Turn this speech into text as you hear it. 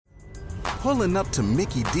Pulling up to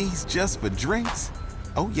Mickey D's just for drinks?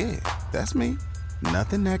 Oh yeah, that's me.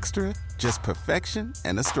 Nothing extra, just perfection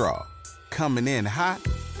and a straw. Coming in hot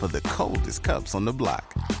for the coldest cups on the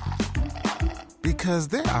block. Because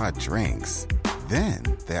there are drinks. Then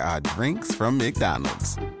there are drinks from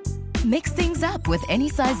McDonald's. Mix things up with any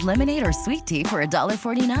size lemonade or sweet tea for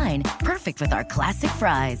 $1.49. Perfect with our classic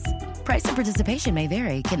fries. Price and participation may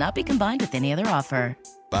vary. Cannot be combined with any other offer.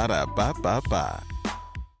 Ba-da-ba-ba-ba.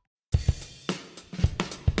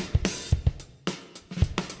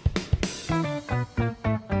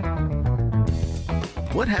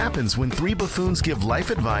 What happens when three buffoons give life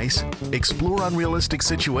advice, explore unrealistic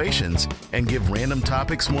situations, and give random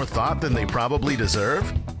topics more thought than they probably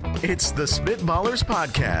deserve? It's the Spitballers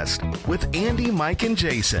Podcast with Andy, Mike, and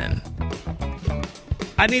Jason.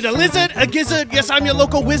 I need a lizard, a gizzard. Yes, I'm your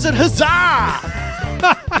local wizard. Huzzah!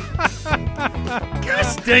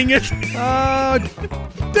 Gosh dang it.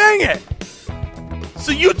 Dang it!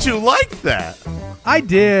 So you two liked that? I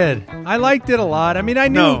did. I liked it a lot. I mean, I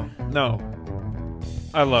knew. No.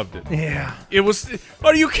 I loved it. Yeah. It was.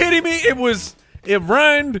 Are you kidding me? It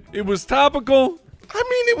rhymed. It was topical. I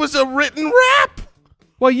mean, it was a written rap.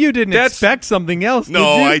 Well, you didn't expect something else, did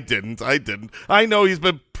No, you? I didn't. I know he's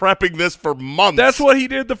been prepping this for months. That's what he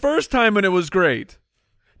did the first time, and it was great.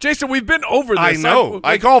 Jason, we've been over this. I know.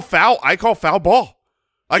 I call foul ball.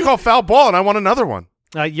 I call foul ball, and I want another one.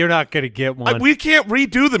 You're not going to get one. We can't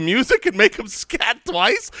redo the music and make him scat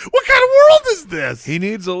twice. What kind of world is this? He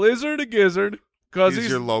needs a lizard, a gizzard, because He's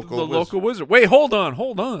he's your local the wizard. local wizard. Wait, hold on.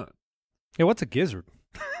 Hey, what's a gizzard?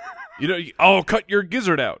 Cut your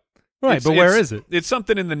gizzard out. Right, but where is it? It's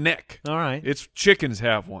something in the neck. All right. It's chickens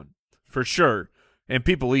have one for sure, and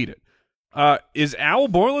people eat it. Is Al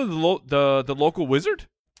Borland the local wizard?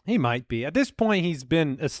 He might be. At this point, he's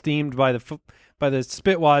been esteemed by the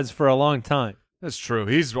Spitwads for a long time. That's true.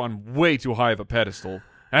 He's on way too high of a pedestal,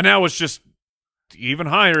 and now it's just even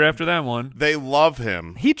higher after that one. They love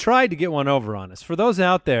him. He tried to get one over on us. For those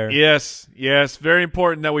out there, Yes. Very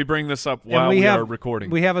important that we bring this up while we are recording.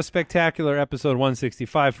 We have a spectacular episode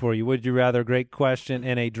 165 for you. Would you rather? Great question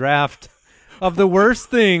and a draft of the worst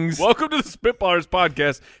things. Welcome to the Spitballers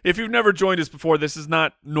Podcast. If you've never joined us before, this is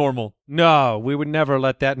not normal. No, we would never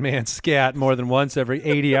let that man scat more than once every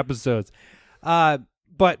 80 episodes.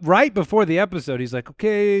 But right before the episode, he's like,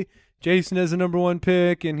 okay, Jason has a number one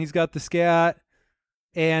pick, and he's got the scat.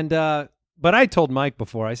 And but I told Mike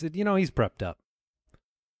before, I said, he's prepped up.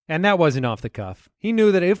 And that wasn't off the cuff. He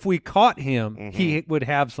knew that if we caught him, he would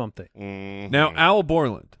have something. Now, Al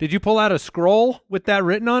Borland. Did you pull out a scroll with that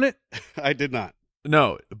written on it? I did not.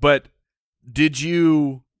 No, but did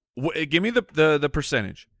you give me the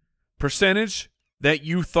percentage? Percentage that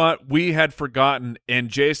you thought we had forgotten and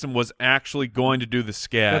Jason was actually going to do the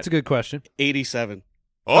scat. That's a good question. 87.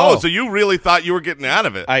 Oh, so you really thought you were getting out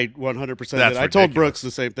of it? I 100% did. That's I told ridiculous. Brooks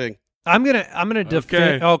the same thing. I'm gonna defend.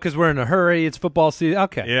 Okay. Oh, because we're in a hurry. It's football season.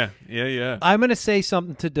 Okay. Yeah. I'm gonna say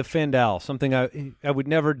something to defend Al. Something I would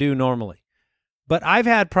never do normally. But I've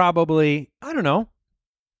had probably 4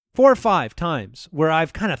 or 5 times where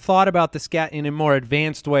I've kind of thought about the scat in a more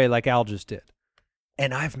advanced way, like Al just did,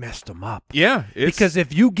 and I've messed them up. Yeah, because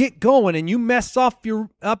if you get going and you mess up your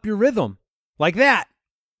rhythm like that,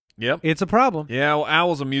 yep, it's a problem. Yeah, well,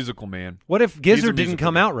 Al's a musical man. What if Gizzard didn't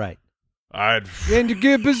come out right? And then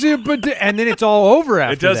it's all over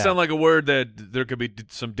after it does that. sound like a word that there could be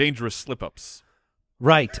some dangerous slip-ups.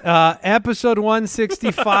 Right. Episode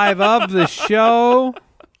 165 of the show.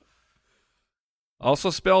 Also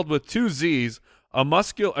spelled with 2 Z's,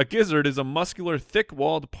 a gizzard is a muscular,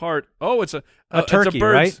 thick-walled part. Oh, it's a turkey, it's a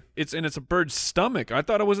bird's, right? It's a bird's stomach. I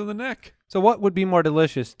thought it was in the neck. So what would be more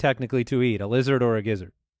delicious technically to eat, a lizard or a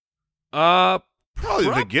gizzard?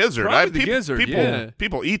 Probably the gizzard. Probably the gizzard,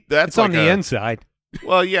 People eat that. It's on the inside.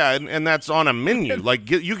 Well, yeah, and that's on a menu.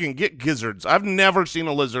 Like you can get gizzards. I've never seen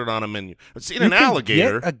a lizard on a menu. I've seen an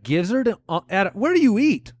alligator. Get a gizzard where do you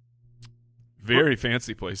eat? Very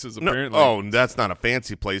fancy places, apparently. Oh, that's not a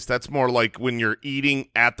fancy place. That's more like when you're eating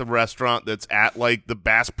at the restaurant that's at like the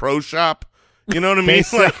Bass Pro Shop. You know what I mean?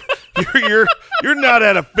 Like you're not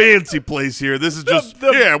at a fancy place here. This is just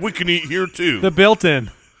we can eat here too. The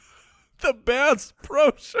built-in. The Bass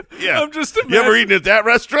Pro Shop. Yeah. I'm just imagining. You ever eaten at that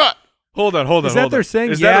restaurant? Hold on. Is that they're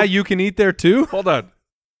saying, you can eat there too? Hold on.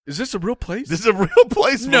 Is this a real place? This is a real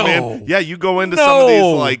place, No. man. Yeah, you go into some of these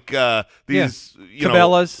like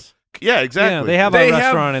Cabela's. Yeah, exactly. Yeah, they have a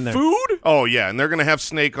restaurant in there. Food? Oh yeah, and they're gonna have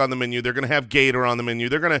snake on the menu. They're gonna have gator on the menu.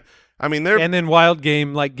 They're and then wild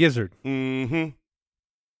game like gizzard.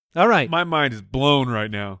 Mm-hmm. All right. My mind is blown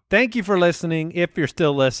right now. Thank you for listening. If you're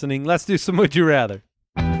still listening, let's do some Would You Rather.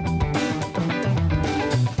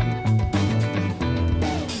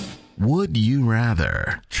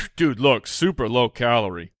 rather? Dude, look, super low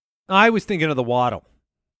calorie. I was thinking of the waddle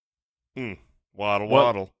Waddle, What?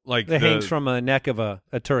 waddle. Like that hangs from a neck of a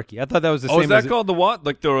turkey. I thought that was the Oh, same is that as called the what?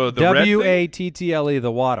 Like the red thing? W-A-T-T-L-E,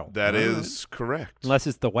 the waddle. That is correct. Unless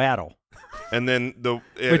it's the waddle, And then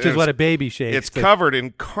which is what a baby shakes. it's covered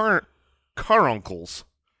in caruncles,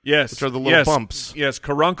 Yes. which are the little yes. bumps. Yes,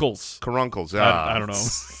 caruncles. Caruncles. I don't know.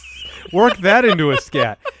 Work that into a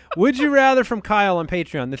scat. Would you rather from Kyle on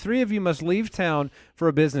Patreon? The three of you must leave town for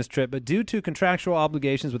a business trip, but due to contractual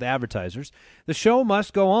obligations with advertisers, the show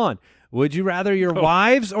must go on. Would you rather your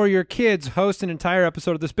wives or your kids host an entire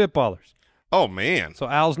episode of the Spitballers? Oh man. So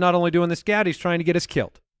Al's not only doing the scat, he's trying to get us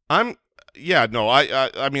killed. I mean,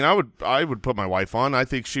 I would put my wife on. I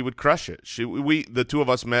think she would crush it. The two of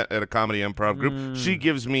us met at a comedy improv group. She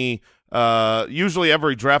gives me usually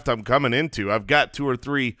every draft I'm coming into, I've got 2 or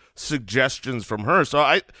 3 suggestions from her. So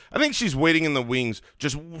I think she's waiting in the wings,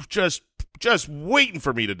 just waiting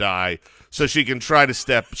for me to die so she can try to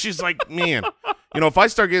step. She's like, man, if I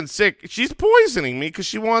start getting sick, she's poisoning me because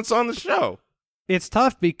she wants on the show. It's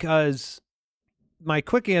tough because my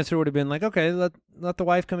quick answer would have been like, okay, let the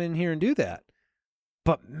wife come in here and do that.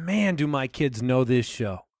 But man, do my kids know this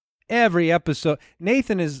show. Every episode.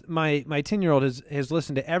 Nathan is my 10-year-old has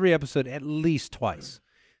listened to every episode at least twice.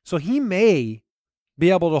 So he may be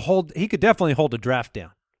able to he could definitely hold a draft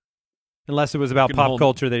down. Unless it was about pop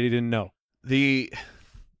culture that he didn't know.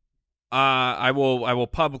 I will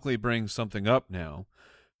publicly bring something up now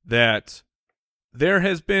that there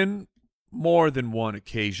has been more than one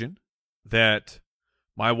occasion that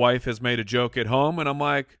my wife has made a joke at home, and I'm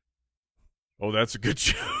like, oh, that's a good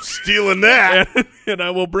joke. Stealing that. and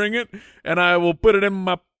I will bring it, and I will put it in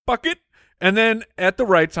my bucket, and then at the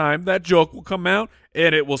right time, that joke will come out,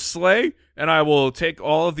 and it will slay, and I will take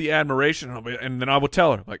all of the admiration, and then I will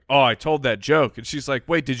tell her, like, oh, I told that joke. And she's like,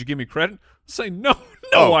 wait, did you give me credit? I'll say, no,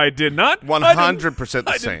 I did not. 100%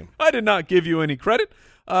 the same. I did not give you any credit.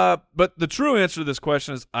 But the true answer to this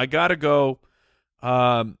question is I got to go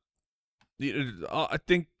I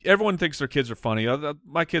think everyone thinks their kids are funny.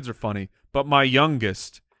 My kids are funny, but my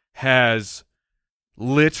youngest has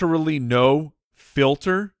literally no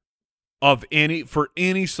filter of for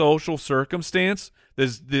any social circumstance.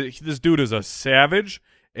 This dude is a savage,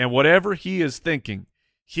 and whatever he is thinking,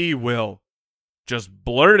 he will just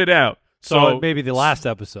blurt it out. So maybe the last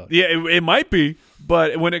episode. Yeah, it might be,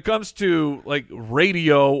 but when it comes to like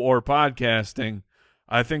radio or podcasting,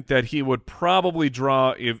 I think that he would probably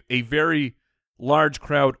draw a very large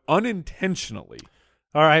crowd unintentionally.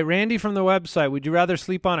 All right, Randy from the website, would you rather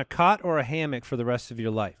sleep on a cot or a hammock for the rest of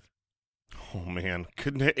your life? Oh, man.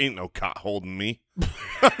 Ain't no cot holding me.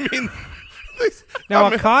 I mean... Now,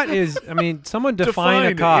 a cot is, someone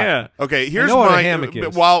define a cot. Yeah. Okay, here's what a hammock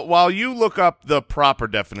is. While you look up the proper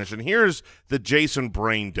definition, here's the Jason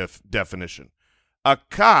Brain definition. A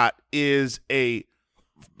cot is a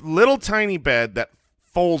little tiny bed that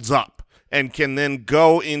folds up and can then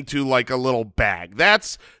go into like a little bag.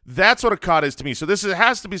 That's what a cot is to me. So it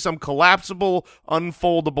has to be some collapsible,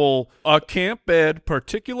 unfoldable. A camp bed,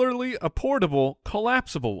 particularly a portable,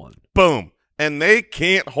 collapsible one. Boom. And they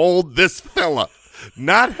can't hold this fella.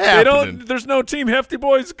 Not happening. There's no Team Hefty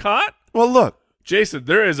Boys cot? Well, look. Jason,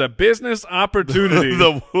 there is a business opportunity.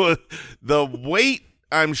 the weight,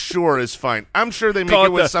 I'm sure, is fine. I'm sure they make Call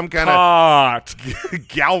it with some kind cot. of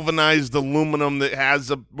galvanized aluminum that has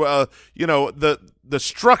the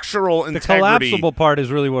structural integrity. The collapsible part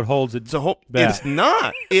is really what holds it back. It's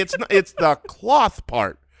not. It's the cloth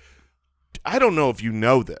part. I don't know if you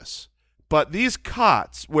know this, but these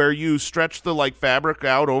cots where you stretch the fabric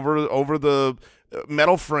out over the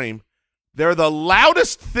metal frame, they're the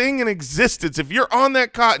loudest thing in existence. If you're on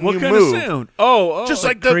that cot and what you kind move, of sound? Oh, just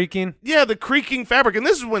like creaking. Yeah, the creaking fabric, and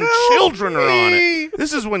this is when children are on it.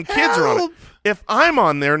 This is when kids are on it. If I'm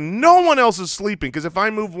on there, no one else is sleeping because if I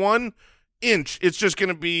move 1 inch, it's just going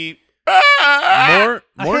to be more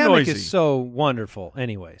A hammock noisy. is so wonderful,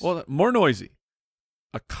 anyways. Well, more noisy.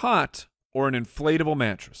 A cot or an inflatable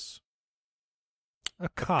mattress? A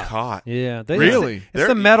cot. cot. Yeah. Really? It's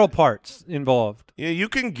the metal parts involved. Yeah, you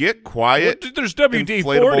can get quiet. Well, there's WD-40.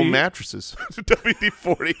 Inflatable mattresses.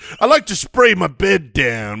 WD-40. I like to spray my bed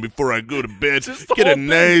down before I go to bed. Get a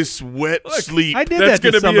nice wet sleep. I did That's that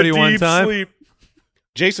to gonna somebody be a one deep time. sleep.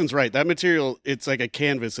 Jason's right. That material, it's like a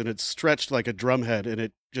canvas, and it's stretched like a drum head, and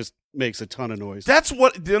it just makes a ton of noise. That's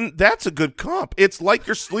a good comp. It's like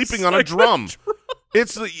you're sleeping on a drum.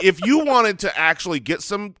 It's if you wanted to actually get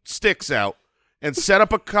some sticks out and set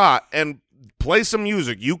up a cot and play some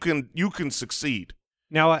music, you can succeed.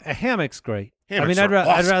 Now, a hammock's great. Hammocks I'd are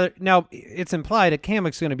awesome. rather. Now, it's implied a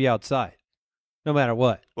hammock's going to be outside, no matter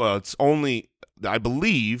what. Well, it's only I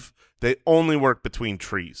believe they only work between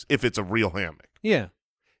trees if it's a real hammock. Yeah.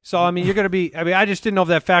 So, I mean, you're going to be – I mean, I just didn't know if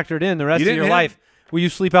that factored in the rest You of didn't your have- life. Will you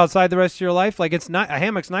sleep outside the rest of your life? Like, it's not – a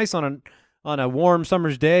hammock's nice on a warm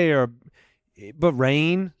summer's day but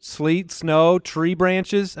rain, sleet, snow, tree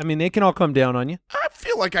branches, I mean, they can all come down on you. I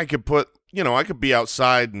feel like I could put, I could be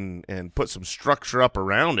outside and put some structure up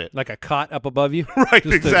around it. Like a cot up above you. Right,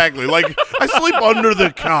 exactly. Like I sleep under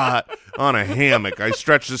the cot on a hammock. I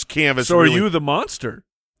stretch this canvas. So are really- you the monster?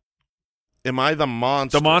 Am I the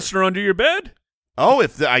monster? The monster under your bed? Oh,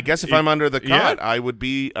 I guess if I'm under the cot, Yeah. I would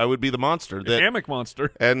be the monster. The hammock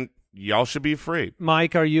monster. And y'all should be afraid.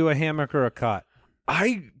 Mike, are you a hammock or a cot?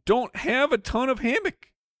 I don't have a ton of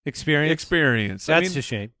hammock experience. That's a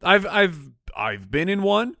shame. I've been in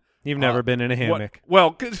one. You've never been in a hammock.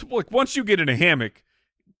 Well, because look, once you get in a hammock,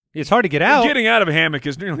 It's hard to get out. getting out of a hammock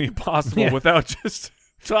is nearly impossible Yeah. without just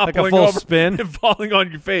toppling Like a full over spin? and falling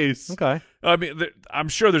on your face. Okay. I mean, I'm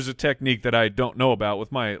sure there's a technique that I don't know about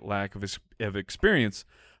with my lack of experience.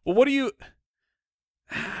 Well, what do you?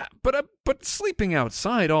 But sleeping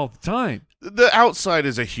outside all the time. The outside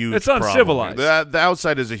is a huge It's problem. uncivilized. The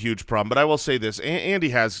outside is a huge problem, but I will say this. Andy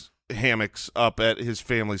has hammocks up at his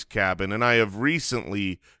family's cabin, and I have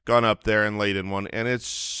recently gone up there and laid in one, and it's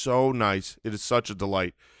so nice. It is such a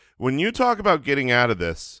delight. When you talk about getting out of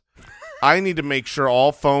this, I need to make sure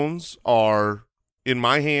all phones are in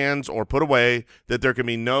my hands or put away, that there can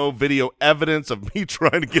be no video evidence of me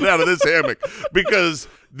trying to get out of this hammock, because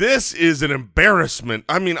this is an embarrassment.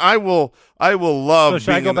 I mean, I will love So should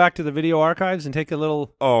I being go in- back to the video archives and take a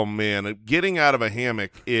little? Oh man, getting out of a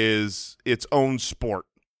hammock is its own sport.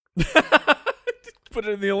 Put it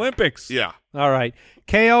in the Olympics. Yeah. All right.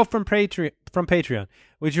 KO from Patreon.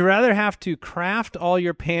 Would you rather have to craft all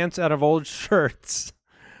your pants out of old shirts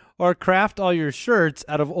or craft all your shirts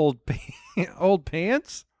out of old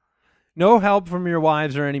pants? No help from your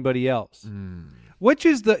wives or anybody else. Which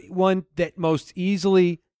is the one that most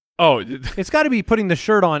easily Oh, it's got to be putting the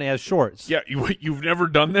shirt on as shorts. yeah. You've never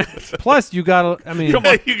done that? Plus you got to I mean Come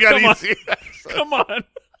on. You got Come on. easy. Come on.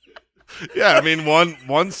 Yeah, I mean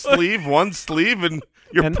one sleeve, and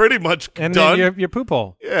you're And- pretty much and done. then your poop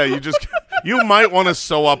hole. Yeah, you might want to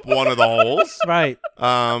sew up one of the holes. Right.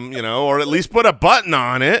 Or at least put a button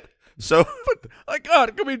on it. So Like,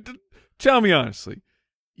 God, tell me honestly.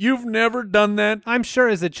 You've never done that? I'm sure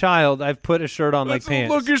as a child I've put a shirt on like Let's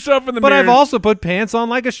pants. Look yourself in the But mirror. I've also put pants on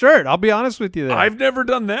like a shirt. I'll be honest with you there. I've never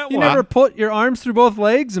done that You one. never put your arms through both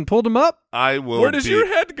legs and pulled them up? I will. Where does your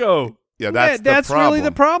head go? Yeah, that's the that's problem. really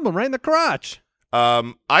the problem, right in the crotch.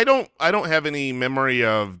 I don't have any memory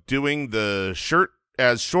of doing the shirt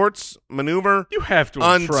as shorts maneuver You have to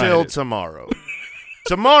have tried until it. tomorrow.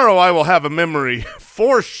 Tomorrow I will have a memory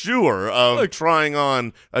for sure of Look. trying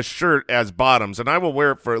on a shirt as bottoms, and I will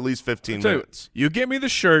wear it for at least 15 Tell you, minutes. you get me the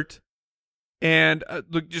shirt, and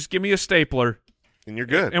look, just give me a stapler, And you're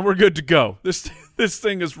good. and we're good to go. This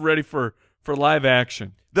thing is ready for live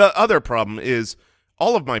action. The other problem is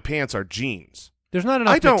all of my pants are jeans. There's not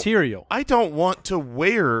enough material. I don't want to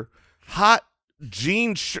wear hot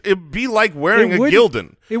jeans. It'd be like wearing It a wouldn't-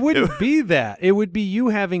 Gildan. It wouldn't be that. It would be you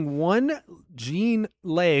having one jean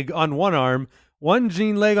leg on one arm, one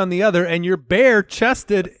jean leg on the other, and you're bare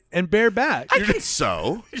chested and bare back. I can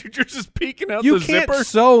sew. You're just peeking out You the can't zipper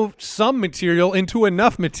sew some material into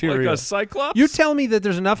enough like material. a cyclops. You tell me that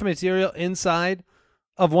there's enough material inside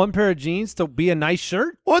of one pair of jeans to be a nice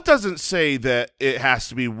shirt? Well, it doesn't say that it has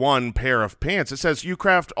to be one pair of pants. It says you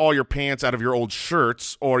craft all your pants out of your old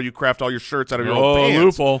shirts, or you craft all your shirts out of your old Oh, pants.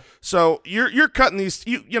 loophole. So you're cutting these.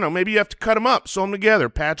 Maybe you have to cut them up, sew them together,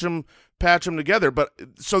 patch them together. But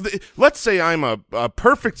let's say I'm a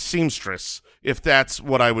perfect seamstress, if that's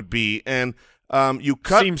what I would be, and you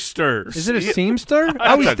cut. Seamsters. Is it a seamster?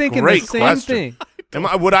 I was That's a thinking the great same question. thing.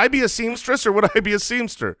 Would I be a seamstress or would I be a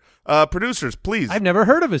seamster? Producers, please. I've never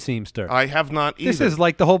heard of a seamster. I have not either. This is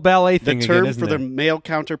like the whole ballet The thing term again, isn't for the it? male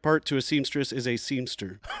counterpart to a seamstress is a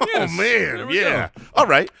seamster. Oh Yes. man, There we yeah. All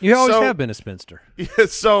right. You always So- have been a spinster. Yeah,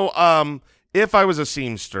 so if I was a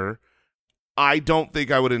seamster, I don't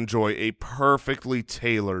think I would enjoy a perfectly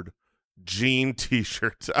tailored jean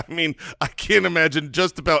t-shirt. I mean, I can't imagine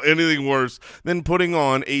just about anything worse than putting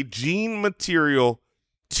on a jean material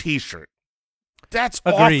t-shirt. That's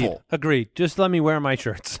Agreed. awful. Agreed. Just let me wear my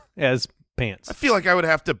shirts as pants. I feel like I would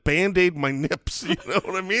have to Band-Aid my nips. You know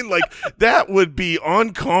what I mean? Like, that would be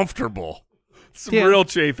uncomfortable. Some Yeah. real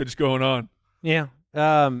chafage going on. Yeah.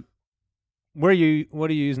 What are you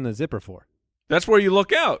using the zipper for? That's where you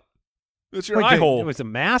look out. That's your eye It hole. was a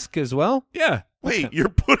mask as well. Yeah. Wait, you're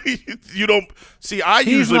putting – you don't – see, I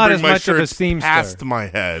He's usually not bring as my much of a shirts seamster. past my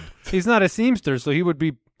head. He's not a seamster, so he would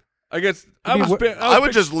be I guess I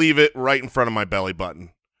would just leave it right in front of my belly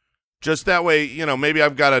button. Just that way, maybe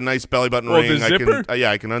I've got a nice belly button ring. The zipper?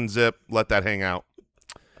 I can unzip, let that hang out.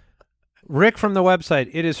 Rick from the website,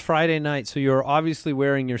 it is Friday night, so you're obviously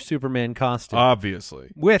wearing your Superman costume.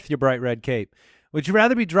 Obviously. With your bright red cape. Would you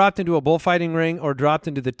rather be dropped into a bullfighting ring or dropped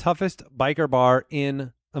into the toughest biker bar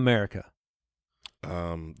in America?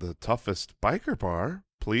 The toughest biker bar,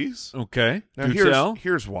 please. Okay. Now Do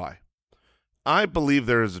here's why. I believe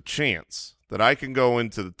there is a chance that I can go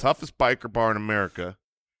into the toughest biker bar in America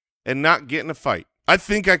and not get in a fight. I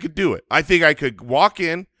think I could do it. I think I could walk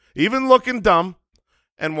in, even looking dumb,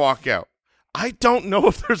 and walk out. I don't know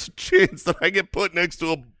if there's a chance that I get put next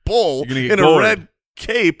to a bull in a red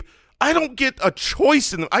cape. I don't get a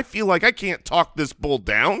choice in. I feel like I can't talk this bull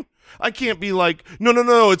down. I can't be like,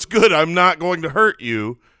 no, it's good. I'm not going to hurt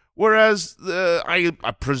you. Whereas I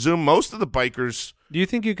presume most of the bikers. Do you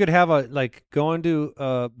think you could have go into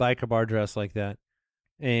a biker bar dress like that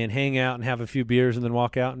and hang out and have a few beers and then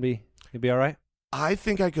walk out and you'd be all right? I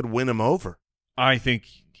think I could win him over. I think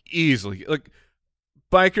easily. Like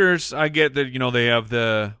bikers, I get that, they have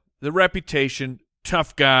the reputation,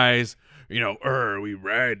 tough guys, we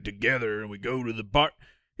ride together and we go to the bar.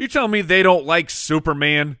 You tell me they don't like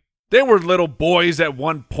Superman? They were little boys at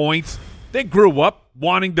one point. They grew up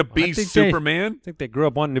wanting to be Superman. I think they grew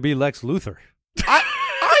up wanting to be Lex Luthor.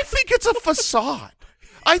 I think it's a facade.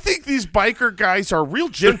 I think these biker guys are real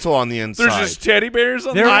gentle on the inside. There's just teddy bears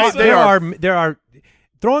on the inside. There are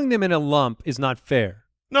throwing them in a lump is not fair.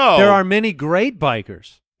 No. There are many great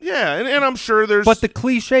bikers. Yeah, and I'm sure there's. But the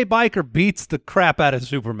cliche biker beats the crap out of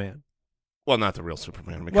Superman. Well, not the real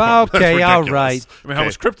Superman. I mean, well, okay, all right. I mean, how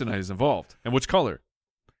much kryptonite is involved, and which color?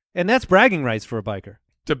 And that's bragging rights for a biker.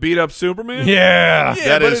 To beat up Superman? Yeah.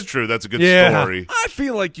 That is true. That's a good story. I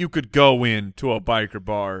feel like you could go into a biker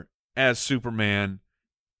bar as Superman,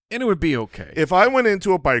 and it would be okay. If I went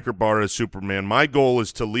into a biker bar as Superman, my goal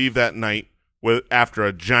is to leave that night after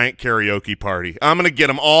a giant karaoke party. I'm going to get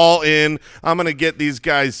them all in. I'm going to get these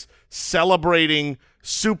guys celebrating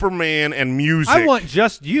Superman and music. I want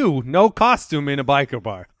just you, no costume in a biker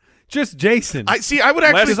bar. Just Jason. I would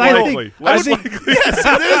actually. Less likely. Yes,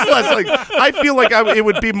 it is less likely. I feel like it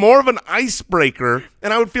would be more of an icebreaker,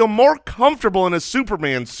 and I would feel more comfortable in a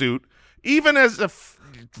Superman suit, even as a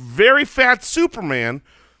very fat Superman.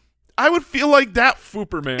 I would feel like that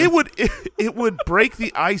Superman. It would break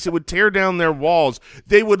the ice. It would tear down their walls.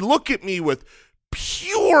 They would look at me with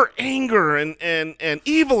pure anger and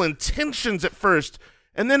evil intentions at first,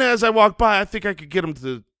 and then as I walk by, I think I could get them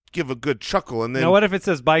to give a good chuckle, and then. Now, what if it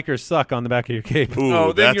says "bikers suck" on the back of your cape?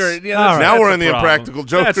 Ooh, then you're. Now we're in the problem. Impractical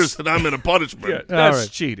Jokers, and I'm in a punishment. Yeah, that's right.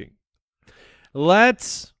 cheating.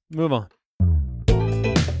 Let's move on.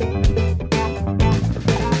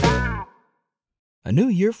 A new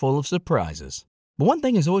year full of surprises. But one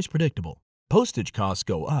thing is always predictable. Postage costs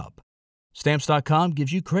go up. Stamps.com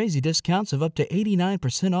gives you crazy discounts of up to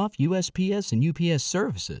 89% off USPS and UPS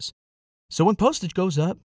services. So when postage goes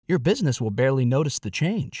up, your business will barely notice the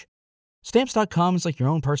change. Stamps.com is like your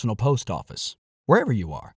own personal post office, wherever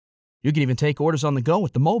you are. You can even take orders on the go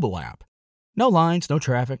with the mobile app. No lines, no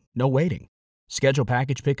traffic, no waiting. Schedule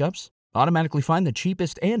package pickups, automatically find the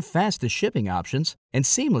cheapest and fastest shipping options, and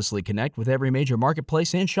seamlessly connect with every major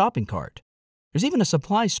marketplace and shopping cart. There's even a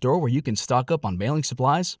supply store where you can stock up on mailing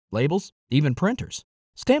supplies, labels, even printers.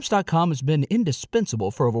 Stamps.com has been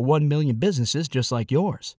indispensable for over 1 million businesses just like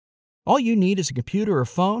yours. All you need is a computer or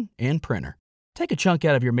phone and printer. Take a chunk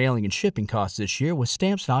out of your mailing and shipping costs this year with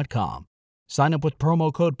Stamps.com. Sign up with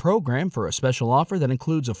promo code PROGRAM for a special offer that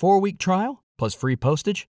includes a 4-week trial, plus free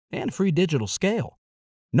postage and free digital scale.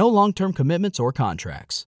 No long-term commitments or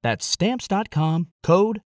contracts. That's Stamps.com,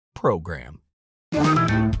 code PROGRAM.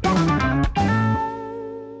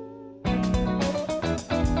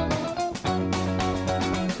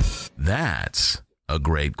 That's a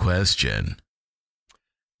great question.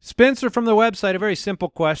 Spencer from the website, a very simple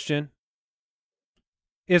question.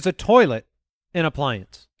 Is a toilet an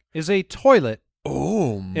appliance? Is a toilet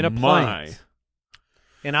an appliance?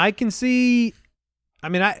 And I can see,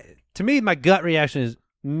 to me, my gut reaction is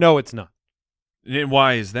no, it's not. And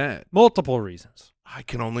why is that? Multiple reasons. I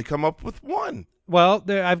can only come up with one. Well,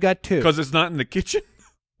 I've got two. Because it's not in the kitchen?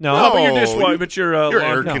 No. But your dishwasher, but your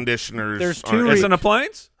air no. conditioners. There's two. It's an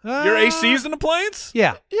appliance? Your AC is an appliance?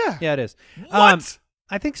 Yeah. Yeah. Yeah, it is. What?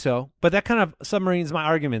 I think so, but that kind of submarines my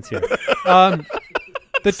arguments here.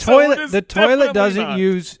 The toilet doesn't not.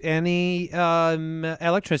 use any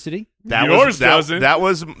electricity. Yours doesn't. That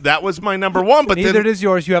was my number one, but Neither then does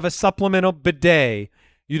yours. You have a supplemental bidet.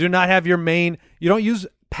 You do not have your main. You don't use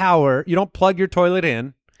power. You don't plug your toilet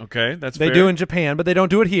in. Okay, that's They fair. do in Japan, but they don't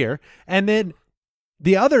do it here. And then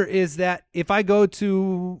the other is that if I go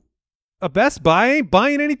to a Best Buy, I ain't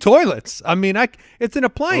buying any toilets. I mean, it's an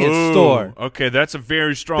appliance Ooh, store. Okay, that's a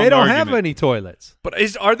very strong They don't argument. have any toilets. But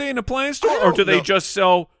are they an appliance store, or do they know. just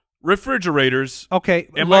sell refrigerators? Okay,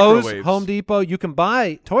 And Lowe's, microwaves. Home Depot, you can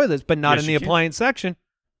buy toilets, but not Yes, in the you can. appliance section.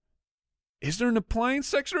 Is there an appliance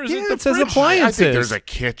section, or is Yeah, it the it says fridge? appliance. I think there's a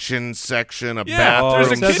kitchen section, a Yeah, bathroom there's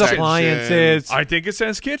a it says kitchen. appliances. I think it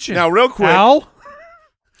says kitchen. Now, real quick, Al,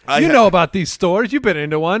 I you ha- know about these stores. You've been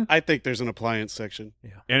into one. I think there's an appliance section.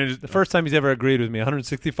 and it is The first time he's ever agreed with me,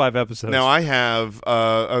 165 episodes. Now I have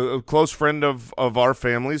a close friend of our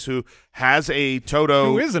family's who has a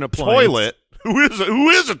Toto Who is an appliance. toilet. Who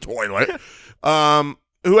is a toilet?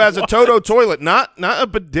 Who has a Toto toilet? Not a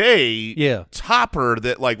bidet. Yeah. Topper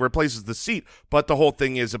that like replaces the seat, but the whole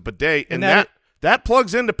thing is a bidet, and that- that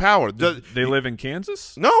plugs into power. They live in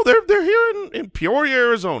Kansas. No, they're here in Peoria,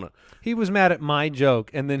 Arizona. He was mad at my joke,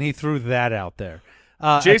 and then he threw that out there.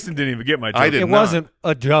 Jason didn't even get my joke. I did It not. wasn't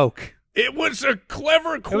a joke. It was a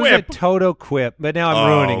clever It was a quip. Toto quip, but now I'm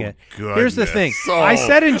ruining it. Here's the thing. goodness. I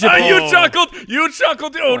said in Ah, Japan. you chuckled. You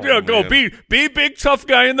chuckled. Oh, Oh, yeah, go. man. Be big tough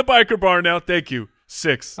guy in the biker bar now. Thank you.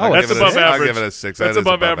 6. Oh, That's I'll give above it a- I'll average. give it a 6. That's That is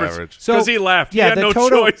above above average. average. So Because he laughed. Yeah, he had the no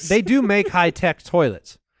Toto, choice. They do make high-tech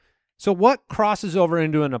toilets. So what crosses over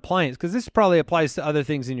into an appliance? Because this probably applies to other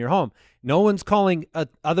things in your home. No one's calling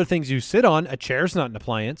other things you sit on. A chair's not an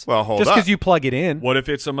appliance. Well, hold just up. because you plug it in. What if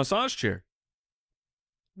it's a massage chair?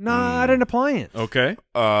 Not an appliance. Okay.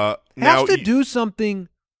 Now Has to do something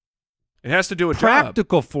It has to do with job.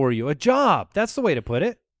 practical for you. A job. That's the way to put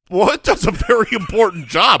it. Well, it does a very important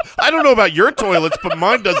job. I don't know about your toilets, but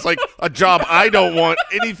mine does like a job I don't want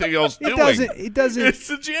anything else It doing. doesn't. It doesn't. It's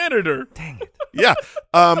the janitor. Dang it. Yeah.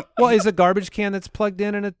 Well, is a garbage can that's plugged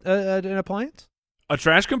in an appliance? A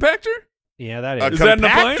trash compactor? Yeah, that A is. Is that an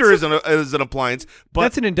compactor appliance? is an appliance, but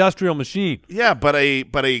That's an industrial machine. yeah, but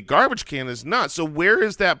a garbage can is not. So where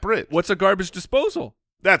is that bridge? What's a garbage disposal?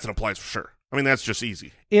 That's an appliance for sure. I mean, that's just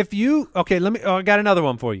easy. If you let me. Oh, I got another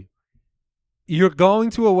one for you. You're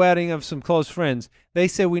going to a wedding of some close friends. They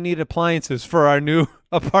say we need appliances for our new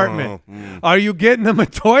apartment. Oh, mm. Are you getting them a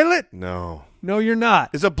toilet? No. No, you're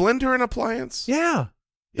not. Is a blender an appliance? Yeah,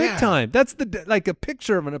 big Yeah. time. That's like a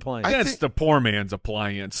picture of an appliance. I That's think- the poor man's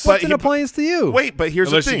appliance. What's but an he- appliance to you? Wait, but here's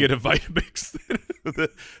Unless the you thing. get a Vitamix.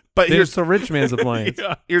 But There's the rich man's appliance.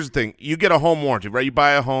 Yeah. here's the thing. You get a home warranty, right? You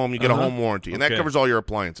buy a home, you get a Uh-huh. home warranty, and that Okay. covers all your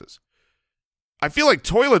appliances. I feel like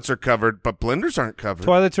toilets are covered, but blenders aren't covered.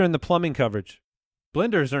 Toilets are in the plumbing coverage.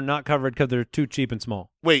 Blenders are not covered because they're too cheap and small.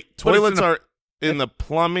 Wait, But it's toilets in a- are in the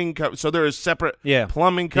plumbing coverage. So there is separate Yeah.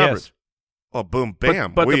 plumbing coverage. Yes. Oh, boom, But-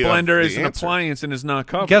 bam. But, we the have blender the is an answer. appliance and is not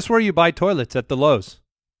covered. Guess where you buy toilets? At the Lowe's.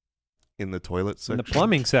 In the toilet section. In the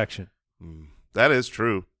plumbing section. That is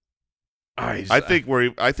true. I think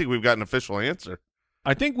we've got an official answer.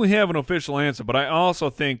 I think we have an official answer, but I also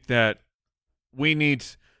think that we need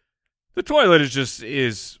the toilet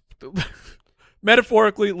is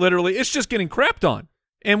metaphorically, literally, it's just getting crapped on,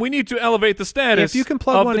 and we need to elevate the status. If you can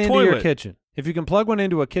plug of one the into toilet. your kitchen, if you can plug one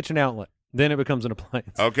into a kitchen outlet, then it becomes an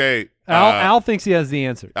appliance. Okay. Al thinks he has the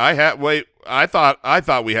answer. I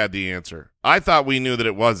thought we had the answer. I thought we knew that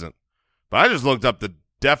it wasn't. But I just looked up the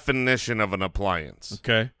definition of an appliance.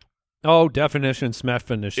 Okay. Oh, definition,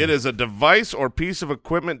 smefinition. It is a device or piece of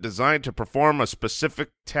equipment designed to perform a specific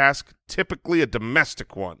task, typically a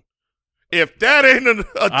domestic one. If that ain't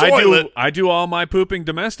a toilet, I do all my pooping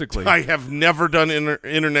domestically. I have never done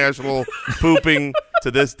international pooping to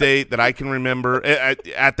this date that I can remember.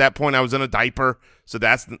 At that point, I was in a diaper, so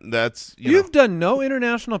that's You've done no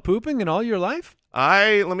international pooping in all your life?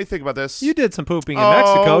 let me think about this. You did some pooping in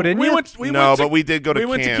Mexico, didn't you? But we did go to we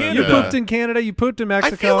went to Canada. You pooped in Canada. You pooped in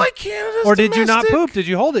Mexico. I feel like Canada's or did you not domestic. poop? Did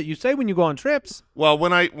you hold it? You say when you go on trips. Well,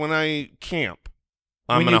 when I camp,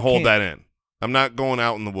 I'm When going to you hold camp. that in. I'm not going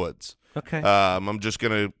out in the woods. Okay. I'm just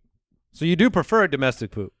going to. So you do prefer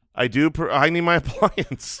domestic poop. I do. I need my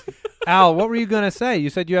appliance. Al, what were you going to say? You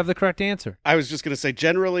said you have the correct answer. I was just going to say,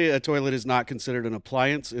 generally, a toilet is not considered an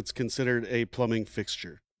appliance. It's considered a plumbing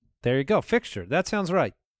fixture. There you go. Fixture. That sounds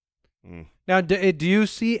right. Mm. Now, do you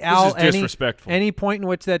see, This Al, is disrespectful. any point in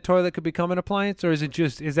which that toilet could become an appliance, or is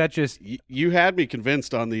that just You had me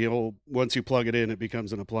convinced on the whole once you plug it in, it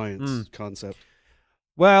becomes an appliance concept.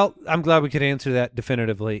 Well, I'm glad we could answer that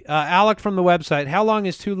definitively. Alec from the website, how long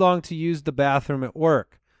is too long to use the bathroom at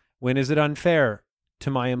work? When is it unfair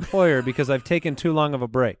to my employer because I've taken too long of a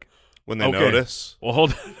break? When they Okay. notice. Well,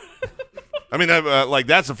 hold on. I mean,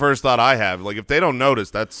 that's the first thought I have. Like, if they don't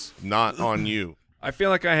notice, that's not on you. I feel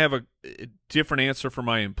like I have a different answer for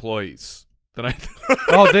my employees. that I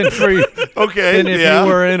Oh, then for you, Okay, then if yeah. you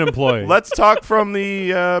were an employee. Let's talk from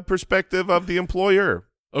the perspective of the employer.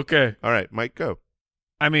 Okay. All right, Mike, go.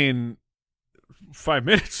 I mean, 5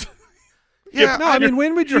 minutes. Yeah, no, I mean,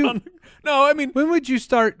 when would You're you? on- No, I mean, When would you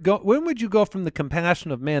start? When would you go from the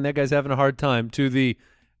compassion of man, that guy's having a hard time, to the,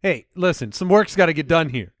 hey, listen, some work's got to get done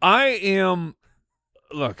here. I am.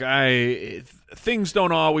 Look, things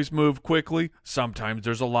don't always move quickly. Sometimes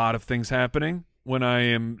there's a lot of things happening when I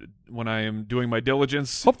am doing my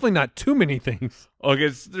diligence. Hopefully, not too many things. Okay,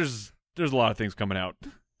 there's a lot of things coming out.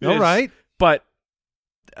 All right. But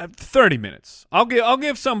 30 minutes. I'll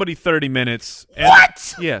give somebody 30 minutes. And,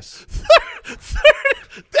 What? Yes.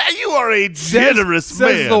 You are a generous Says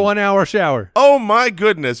man. the 1 hour shower. Oh my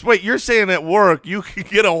goodness! Wait, you're saying at work you could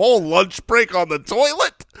get a whole lunch break on the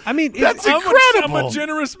toilet? I mean, That's if, incredible. I'm a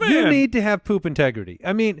generous man. you need to have poop integrity.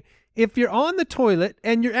 I mean, if you're on the toilet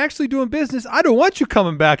and you're actually doing business, I don't want you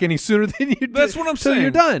coming back any sooner than you do. That's what I'm till saying.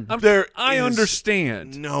 you're done. I is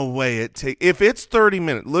understand. No way it take. If it's 30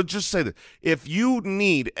 minutes, let's just say that. If you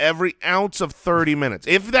need every ounce of 30 minutes,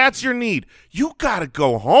 if that's your need, you gotta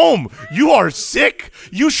go home. You are sick.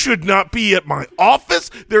 You should not be at my office.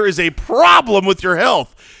 There is a problem with your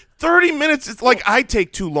health. 30 minutes, it's like I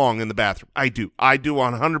take too long in the bathroom. I do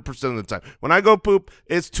 100% of the time. When I go poop,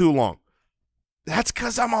 it's too long. That's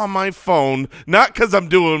because I'm on my phone, not because I'm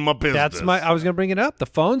doing my business. I was going to bring it up. The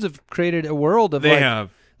phones have created a world of They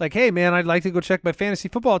have. like, hey, man, I'd like to go check my fantasy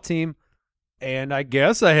football team, and I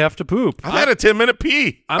guess I have to poop. I've had a 10-minute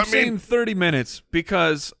pee. I'm saying 30 minutes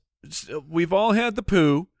because we've all had the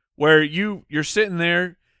poo where you're sitting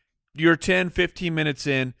there, you're 10, 15 minutes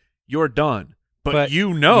in, you're done. But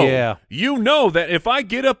you know that if I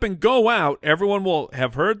get up and go out, everyone will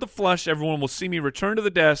have heard the flush, everyone will see me return to the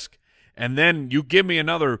desk, and then you give me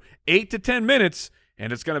another 8 to 10 minutes,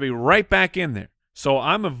 and it's going to be right back in there. So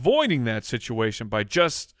I'm avoiding that situation by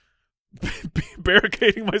just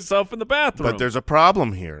barricading myself in the bathroom. But there's a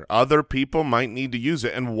problem here. Other people might need to use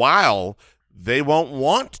it, and while they won't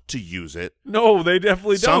want to use it, no, they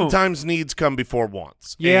definitely don't. sometimes needs come before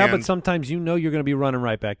wants. Yeah, And but sometimes you're going to be running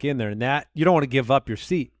right back in there, and that you don't want to give up your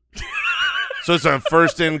seat. so it's a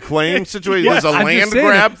first-in claim situation. Yeah, There's a I'm just land saying,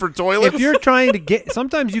 grab for toilets. If you're trying to get,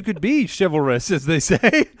 sometimes you could be chivalrous, as they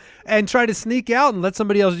say, and try to sneak out and let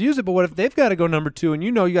somebody else use it. But what if they've got to go number 2, and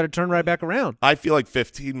you got to turn right back around? I feel like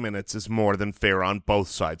 15 minutes is more than fair on both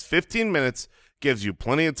sides. 15 minutes gives you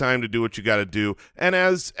plenty of time to do what you got to do, and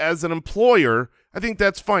as an employer, I think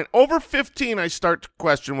that's fine. Over 15, I start to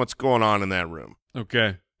question what's going on in that room.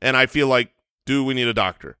 Okay. And I feel like, do we need a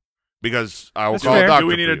doctor? Because I will That's call fair. a doctor. Do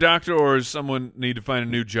we need for a you. doctor, or does someone need to find a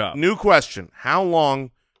new job? New question. How long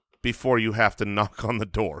before you have to knock on the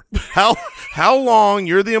door? How long,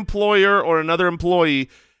 you're the employer or another employee,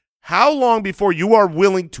 how long before you are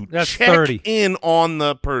willing to That's check 30. in on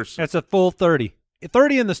the person? That's a full 30.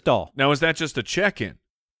 30 in the stall. Now, is that just a check-in?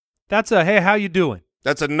 That's a, hey, how you doing?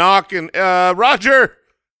 That's a knock and, Roger,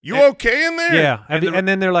 you okay in there? Yeah, And and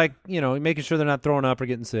then they're like, making sure they're not throwing up or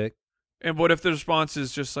getting sick. And what if the response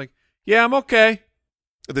is just like, yeah, I'm okay?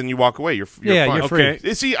 Then you walk away. You're Yeah, fine. you're free. Okay.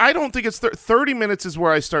 You see, I don't think it's 30 minutes is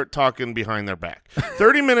where I start talking behind their back.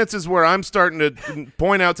 30 minutes is where I'm starting to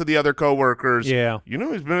point out to the other coworkers. Yeah. He's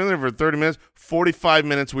been in there for 30 minutes. 45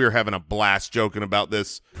 minutes, we were having a blast joking about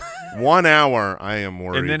this. 1 hour, I am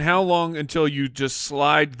worried. And then how long until you just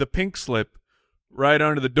slide the pink slip right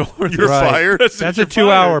under the door? You're Right. fired. That's a You're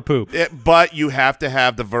 2-hour poop. But you have to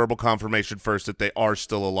have the verbal confirmation first that they are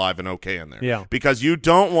still alive and okay in there. Yeah. Because you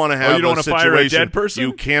don't want to have you don't a wanna fire a situation- dead person?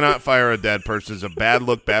 You cannot fire a dead person. It's a bad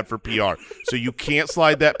look, bad for PR. So you can't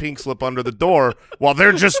slide that pink slip under the door while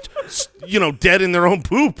they're just, dead in their own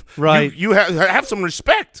poop. Right. You have some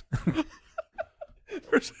respect.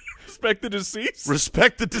 Respect the deceased?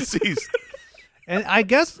 Respect the deceased. And I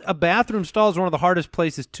guess a bathroom stall is one of the hardest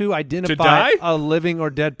places to identify die? a living or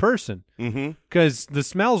dead person, because the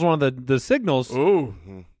smell is one of the signals, Ooh.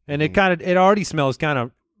 and it already smells kind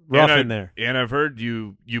of rough in there. And I've heard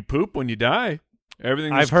you poop when you die.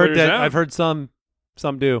 Everything I've just heard clears that. out. I've heard some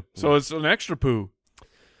do. So it's an extra poo.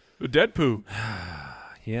 A dead poo.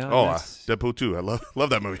 Yeah. Oh, that's- Deadpool 2. I love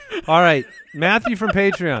that movie. All right, Matthew from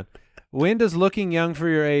Patreon. When does looking young for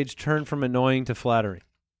your age turn from annoying to flattering?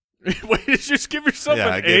 Wait, did you just give yourself Yeah,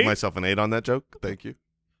 an I 8? gave myself an 8 on that joke. Thank you.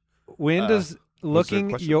 When does looking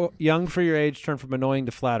question? young for your age turn from annoying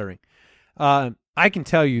to flattering? I can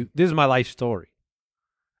tell you, this is my life story.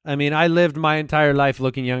 I mean, I lived my entire life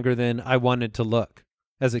looking younger than I wanted to look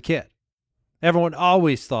as a kid. Everyone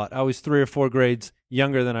always thought I was 3 or 4 grades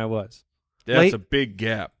younger than I was. That's a big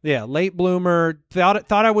gap. Yeah, late bloomer.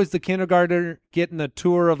 Thought I was the kindergartner getting the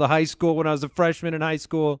tour of the high school when I was a freshman in high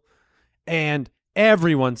school. And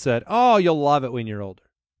everyone said, "Oh, you'll love it when you're older."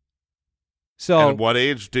 So And what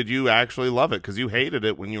age did you actually love it? Because you hated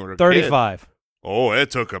it when you were a 35. kid. Oh,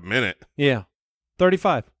 it took a minute. Yeah.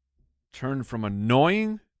 35. Turn from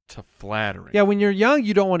annoying to flattering. Yeah, when you're young,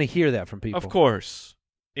 you don't want to hear that from people. Of course.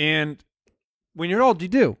 And When you're old, you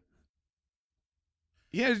do.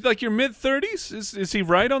 yeah, like your mid-30s. Is he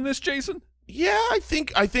right on this, Jason? Yeah, I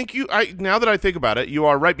think you. Now that I think about it, you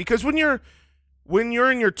are right, because when you're in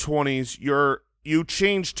your 20s, you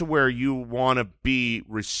change to where you want to be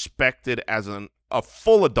respected as a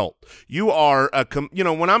full adult. You are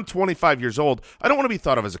when I'm 25 years old, I don't want to be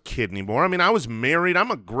thought of as a kid anymore. I mean, I was married,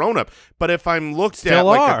 I'm a grown up, but if I'm looked Still at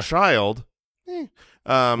like are. a child,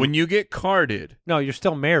 When you get carded, No, you're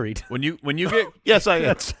still married. when you get yes, I am.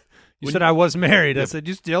 That's, you When- said I was married. I Yeah. said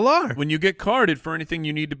you still are. when you get carded for anything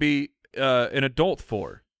you need to be an adult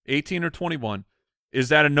for, 18 or 21, is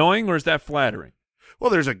that annoying or is that flattering?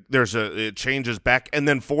 Well, it changes back and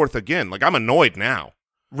then forth again. Like, I'm annoyed now.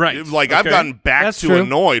 Right. Like, I've Okay. gotten back That's to true.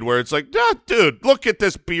 annoyed where it's like, dude, look at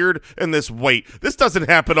this beard and this weight. This doesn't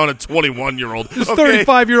happen on a 21-year-old. This Okay?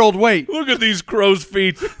 35-year-old weight. Look at these crow's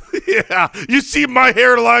feet. Yeah. You see my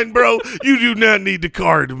hairline, bro? You do not need to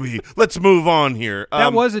card me. Let's move on here.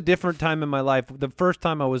 That was a different time in my life. The first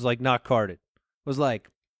time I was like not carded was like,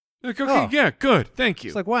 Like, okay, Oh. yeah, good. Thank you.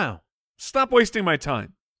 it's like, wow. Stop wasting my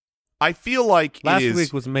time. I feel like Last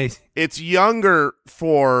week was amazing. it's younger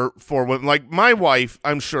for women. Like, my wife,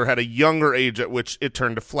 I'm sure, had a younger age at which it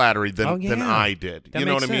turned to flattery than Oh, yeah. I did. That you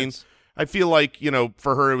know makes what I mean? sense. I feel like,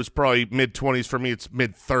 for her it was probably mid-20s. For me, it's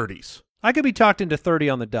mid-30s. I could be talked into 30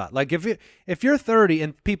 on the dot. Like if you're 30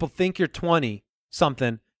 and people think you're 20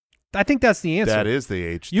 something, I think that's the answer. That is the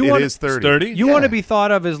age. You It wanna- is 30. 30? You want to be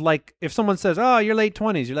thought of as like if someone says, "Oh, you're late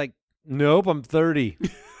 20s," you're like, "Nope, I'm 30."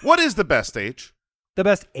 What is the best age? The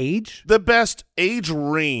best age? The best age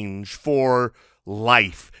range for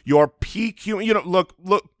life. Your peak. Look.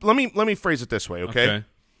 Let me phrase it this way, okay?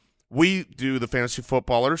 We do the fantasy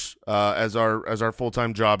footballers as our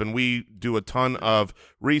full-time job, and we do a ton of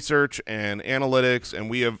research and analytics, and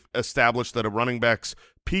we have established that a running back's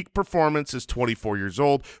peak performance is 24 years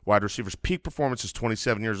old. Wide receivers' peak performance is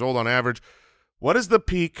 27 years old on average. What is the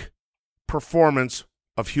peak performance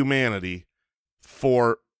of humanity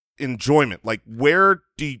for enjoyment? Like, where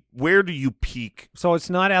do you peak? So it's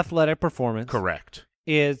not athletic performance. Correct.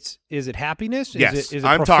 Is it happiness? Yes, Is it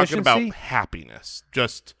I'm talking about proficiency? happiness.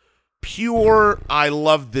 Just pure, I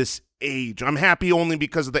love this age. I'm happy only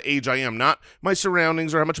because of the age I am, not my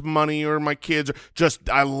surroundings or how much money or my kids. Just,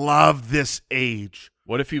 I love this age.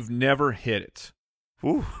 What if you've never hit it?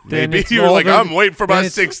 Ooh, Then maybe it's you're like, older- I'm waiting for my then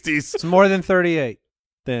it's- 60s. It's more than 38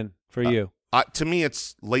 then for you. To me,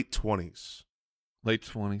 it's late 20s. Late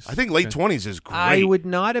 20s. I think late Okay. 20s is great. I would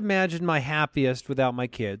not imagine my happiest without my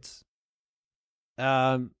kids.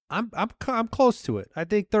 I'm close to it. I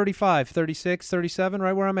think 35, 36, 37,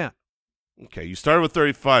 right where I'm at. Okay, you started with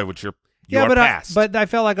 35, which you Yeah, are but past. but I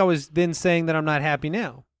felt like I was then saying that I'm not happy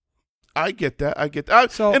now. I get that. I get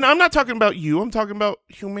that. So- And I'm not talking about you. I'm talking about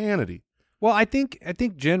humanity. Well, I think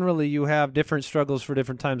generally you have different struggles for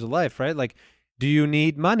different times of life, right? Like, do you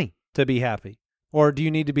need money to be happy, or do you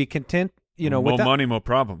need to be content? more with that? money, more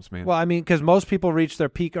problems, man. Well, I mean, because most people reach their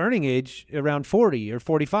peak earning age around 40 or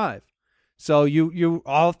 45. So you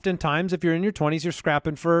oftentimes, if you're in your 20s, you're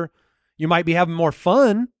scrapping for. You might be having more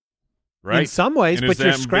fun right? in some ways, And but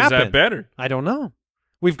you're scrapping. Is that better? I don't know.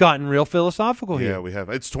 We've gotten real philosophical Yeah, here. we have.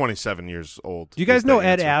 It's 27 years old. Do you guys is the know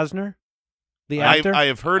Ed answer. Asner, the actor? I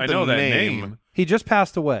have heard I the know that name. He just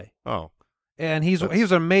passed away, Oh, and he That's-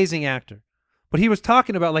 was an amazing actor. But he was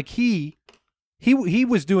talking about like he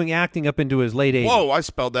was doing acting up into his late 80s. whoa! I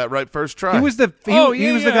spelled that right first try. He was the he, Oh, he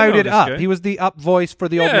yeah, was the yeah, guy I who know did this Up. guy. He was the Up voice for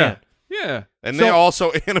the old yeah. man. Yeah. and so- they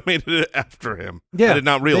also animated it after him. Yeah, I did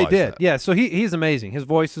not realize they did. that. Yeah, so he's amazing. His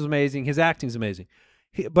voice is amazing. His acting's amazing.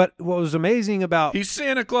 But what was amazing about He's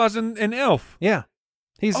Santa Claus and Elf. yeah,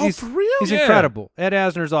 he's For real? he's Yeah. incredible. Ed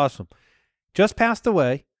Asner's awesome. Just passed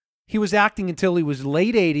away. He was acting until he was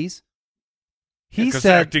late 80s. He Because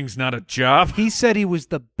said acting's not a job. he said he was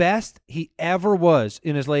the best he ever was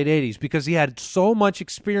in his late 80s because he had so much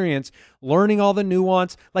experience learning all the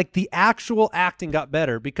nuance. Like the actual acting got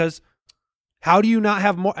better because how do you not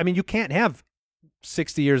have more? I mean, you can't have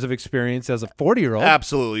 60 years of experience as a 40-year-old.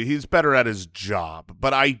 Absolutely, he's better at his job,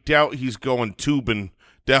 but I doubt he's going tubing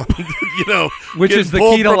down. Which getting is the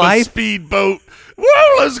pulled key to from life? A speedboat.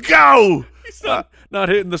 Whoa, let's go! He's not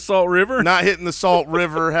hitting the Salt River. Not hitting the Salt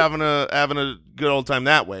River, having a good old time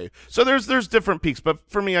that way. So there's different peaks, but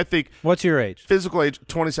for me, I think What's your age? physical age,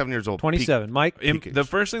 27 years old. 27. Mike? In- peak age. the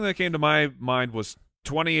first thing that came to my mind was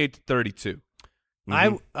 28 to 32.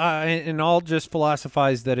 And I'll just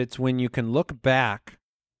philosophize that it's when you can look back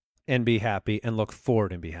and be happy and look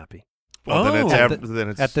forward and be happy. Well, then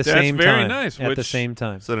it's at That's the same very time. nice, At the which- same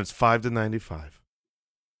time. So then it's 5 to 95.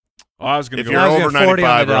 Oh, I was going If to you're go. I was over going 40 on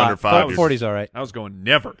 95 the or dot. under 5, you're 40's all right. I was going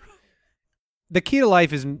never. The key to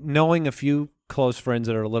life is knowing a few close friends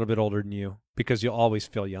that are a little bit older than you because you'll always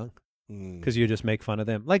feel young because you just make fun of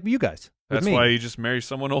them. Like you guys. with That's me. why you just marry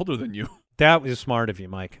someone older than you. That was smart of you,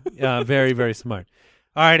 Mike. Very, very smart.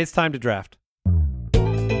 All right, it's time to draft.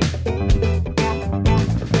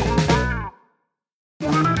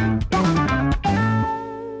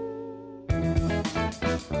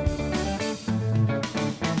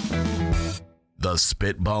 The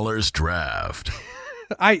Spitballers Draft.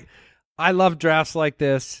 I love drafts like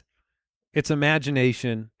this. It's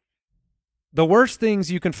imagination. The worst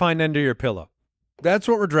things you can find under your pillow. That's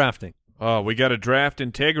what we're drafting. Oh, we got a draft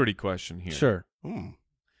integrity question here. Sure.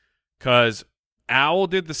 Because Owl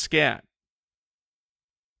did the scat.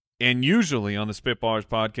 And usually on the Spitballers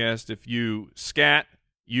podcast, if you scat,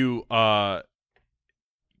 you have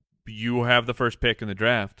the first pick in the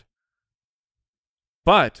draft.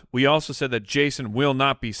 But we also said that Jason will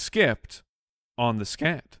not be skipped on the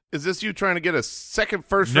scat. Is this you trying to get a second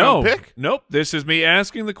first round pick? Nope. This is me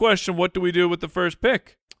asking the question, what do we do with the first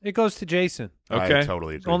pick? It goes to Jason. Okay. I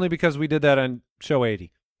totally agree. Only because we did that on show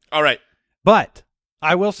 80. All right. But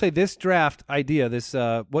I will say this draft idea, this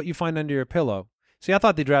what you find under your pillow. See, I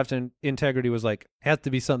thought the draft integrity was like, has to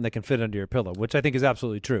be something that can fit under your pillow, which I think is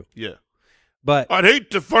absolutely true. Yeah. But I'd hate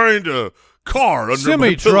to find a car under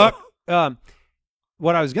my semi-truck. pillow.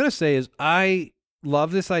 What I was going to say is I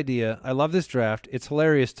love this idea. I love this draft. It's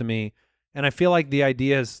hilarious to me. And I feel like the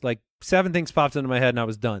idea is like 7 things popped into my head and I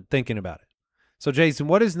was done thinking about it. So, Jason,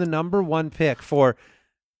 what is the number 1 pick for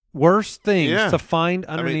worst things to find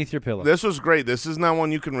underneath your pillow? This was great. This is not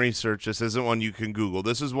one you can research. This isn't one you can Google.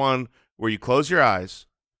 This is one where you close your eyes,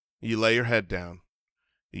 you lay your head down,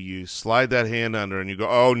 you slide that hand under, and you go,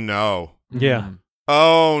 oh, no. Yeah.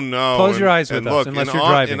 Oh, no. Close your eyes with us, look, unless you're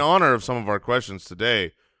driving. In honor of some of our questions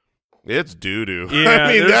today, it's doo-doo. Yeah,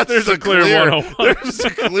 I mean, there's a clear 101. There's a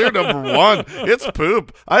clear number 1. It's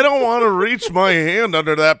poop. I don't want to reach my hand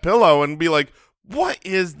under that pillow and be like, what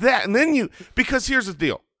is that? And then because here's the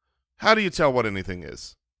deal. How do you tell what anything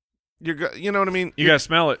is? You know what I mean? You got to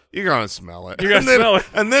smell it. You're going to smell it. You got to smell it.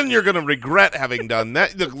 And then you're going to regret having done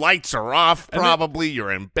that. The lights are off, probably.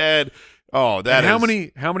 You're in bed. Oh, that and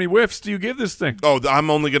is... how many whiffs do you give this thing? Oh, I'm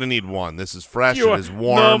only going to need 1. This is fresh. It is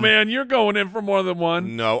warm. No, man, you're going in for more than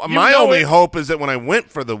 1. No, You my know only it. hope is that when I went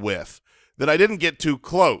for the whiff, that I didn't get too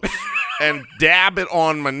close and dab it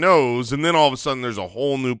on my nose, and then all of a sudden there's a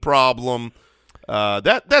whole new problem.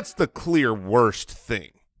 That's the clear worst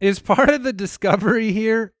thing. Is part of the discovery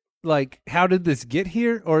here, like, how did this get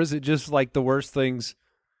here? Or is it just like the worst things?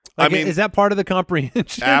 Like, I mean, is that part of the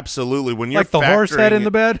comprehension? Absolutely. When you're like the horse head in the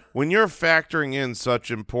bed? When you're factoring in such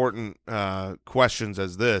important questions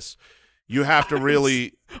as this, you have to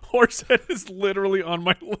really... Horsehead is literally on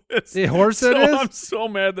my list. The horsehead so is? I'm so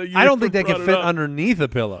mad that you I don't think that brought can it fit up. underneath a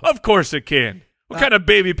pillow. Of course it can. What kind of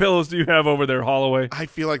baby pillows do you have over there, Holloway? I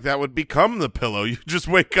feel like that would become the pillow. You just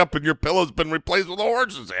wake up and your pillow's been replaced with a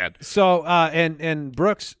horse's head. So, and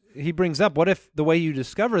Brooks, he brings up, what if the way you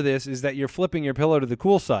discover this is that you're flipping your pillow to the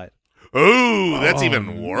cool side? Ooh, that's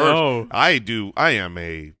even worse. no.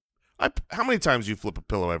 How many times do you flip a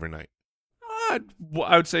pillow every night? I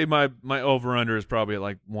would say my over-under is probably at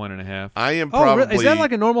like 1.5. I am Oh, probably... really? Is that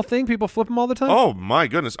like a normal thing? People flip them all the time? Oh, my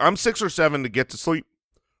goodness. I'm 6 or 7 to get to sleep.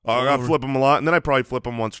 I flip them a lot, and then I probably flip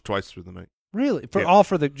them once or twice through the night. Really? Yeah. All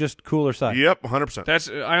for the just cooler side? Yep,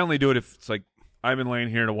 100%. I only do it if it's like I've been laying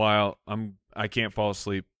here in a while. I can't fall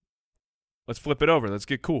asleep. Let's flip it over. Let's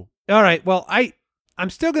get cool. All right. Well, I'm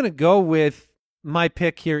still going to go with my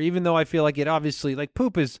pick here, even though I feel like it obviously, like,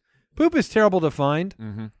 poop is terrible to find.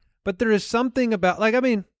 Mm-hmm. But there is something about, like, I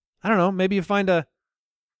mean, I don't know. Maybe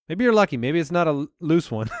you're lucky. Maybe it's not a loose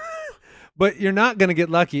one. But you're not going to get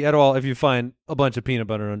lucky at all if you find a bunch of peanut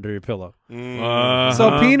butter under your pillow.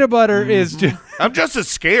 So peanut butter is just... I'm just as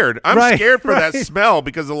scared. I'm Right, scared for that right. smell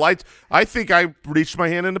because the lights. I think I reached my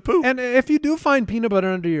hand into poop. And if you do find peanut butter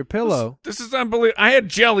under your pillow... This is unbelievable. I had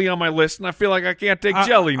jelly on my list, and I feel like I can't take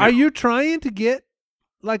jelly now. Are you trying to get...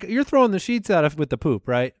 Like, you're throwing the sheets out with the poop,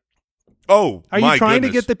 right? Oh, Are my you trying goodness.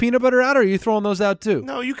 to get the peanut butter out, or are you throwing those out too?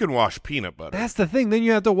 No, you can wash peanut butter. That's the thing. Then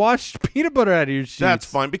you have to wash peanut butter out of your sheets. That's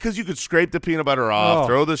fine because you could scrape the peanut butter off, Oh.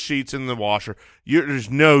 throw the sheets in the washer. There's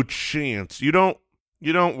no chance. You don't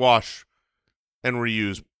wash and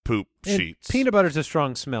reuse poop And sheets. peanut butter's a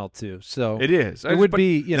strong smell too, so It is. It would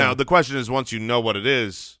be, you know. Now the question is, once you know what it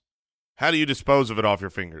is, how do you dispose of it off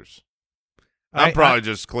your fingers? I'm probably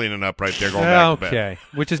just cleaning up right there, going back to bed. Okay,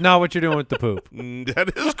 which is not what you're doing with the poop.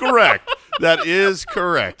 That is correct. That is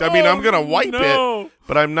correct. I mean, I'm going to wipe it,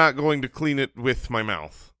 but I'm not going to clean it with my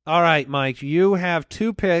mouth. All right, Mike, you have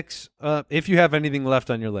 2 picks if you have anything left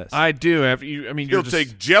on your list. I do. You'll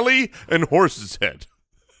take jelly and horse's head.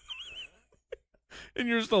 And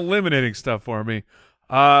you're just eliminating stuff for me.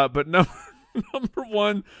 But number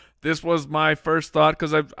 1, this was my first thought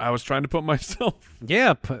because I was trying to put myself.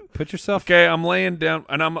 Yeah, put yourself. Okay, I'm laying down,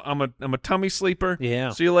 and I'm a tummy sleeper. Yeah.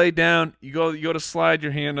 So you lay down, you go to slide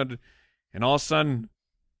your hand under, and all of a sudden,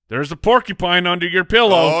 there's a porcupine under your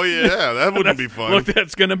pillow. Oh yeah, that wouldn't be fun. Look,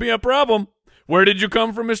 that's going to be a problem. Where did you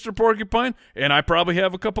come from, Mr. Porcupine? And I probably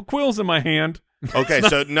have a couple quills in my hand. Okay,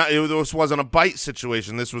 so this wasn't a bite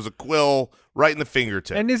situation. This was a quill right in the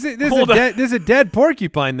fingertip. And this is a dead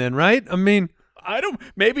porcupine then, right? I mean,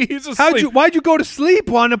 maybe he's asleep. Why'd you go to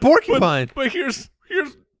sleep on a porcupine? But here's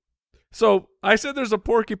so I said there's a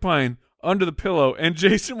porcupine under the pillow, and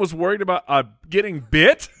Jason was worried about getting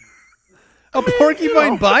bit. A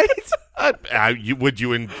porcupine bite? Let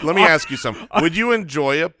me ask you something. Would you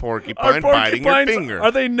enjoy a porcupine biting your finger?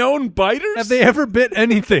 Are they known biters? Have they ever bit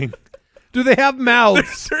anything? Do they have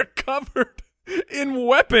mouths? They're covered in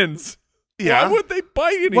weapons. Yeah. Why would they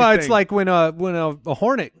bite anything? Well, it's like when a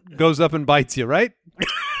hornet goes up and bites you, right?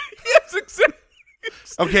 Yes, exactly.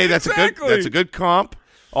 Okay, that's a good comp.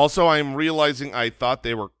 Also, I'm realizing I thought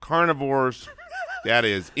they were carnivores. That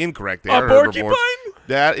is incorrect. They are porcupine? herbivores.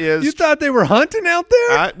 That is. You thought they were hunting out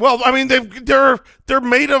there? They're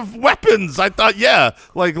made of weapons. I thought,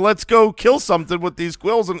 let's go kill something with these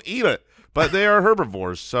quills and eat it. But they are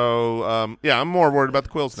herbivores, so I'm more worried about the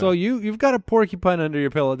quills now. So you've got a porcupine under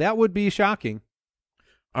your pillow. That would be shocking.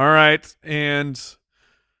 All right, and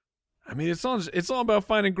I mean it's all about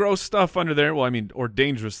finding gross stuff under there. Well, I mean, or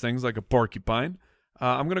dangerous things like a porcupine.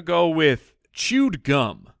 I'm gonna go with chewed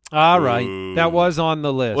gum. All right, that was on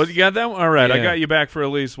the list. Well, you got that one? All right, Yeah. I got you back for at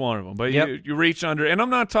least one of them. But you reach under, and I'm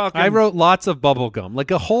not talking. I wrote lots of bubble gum,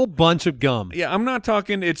 like a whole bunch of gum. Yeah, I'm not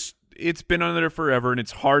talking. It's been under there forever, and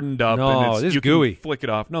it's hardened up. No, and this is you gooey. Can flick it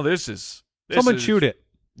off. No, this is Someone chewed it.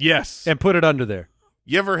 Yes, and put it under there.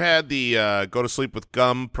 You ever had the go to sleep with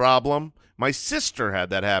gum problem? My sister had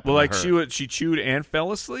that happen. Well, to her. she chewed and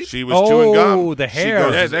fell asleep. She was chewing gum. Oh, the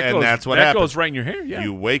hair. That's what happens. That goes right in your hair. Yeah,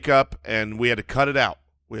 you wake up, and we had to cut it out.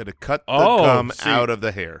 We had to cut the gum out of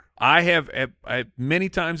the hair. I have many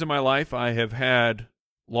times in my life I have had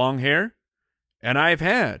long hair, and I've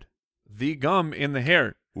had the gum in the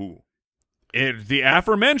hair. Ooh. The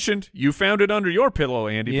aforementioned, you found it under your pillow,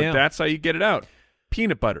 Andy, but that's how you get it out.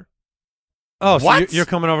 Peanut butter. Oh, what? So you're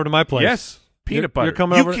coming over to my place? Yes, peanut butter. You're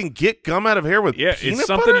coming you over. Can get gum out of hair with peanut it's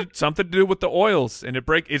butter? something to do with the oils, and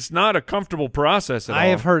it's not a comfortable process at all. I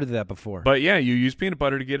have heard of that before. But yeah, you use peanut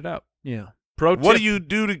butter to get it out. Yeah. Pro tip. What do you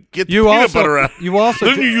do to get the peanut butter out? You also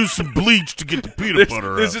Then you use some bleach to get the peanut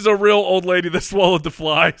butter out. This is a real old lady that swallowed the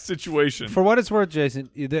fly situation. For what it's worth, Jason,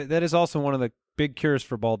 that is also one of the big cures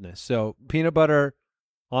for baldness. So peanut butter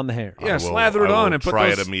on the hair. Yeah, slather it on and try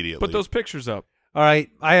it immediately. Put those pictures up. All right,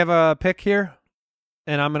 I have a pick here,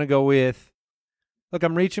 and I'm going to go with. Look,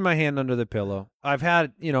 I'm reaching my hand under the pillow. I've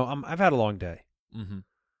had a long day. Mm-hmm.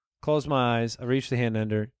 Close my eyes. I reach the hand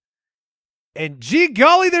under. And gee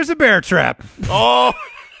golly, there's a bear trap. Oh,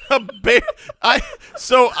 a bear! I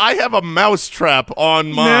have a mouse trap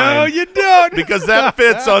on mine. No, you don't, because that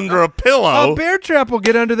fits under a pillow. A bear trap will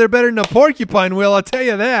get under there better than a porcupine will. I'll tell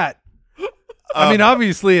you that. I mean,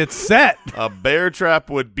 obviously it's set. A bear trap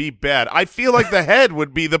would be bad. I feel like the head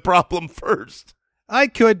would be the problem first. I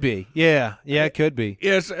could be. Yeah, it could be.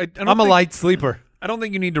 Yes, I'm a light sleeper. I don't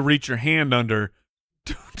think you need to reach your hand under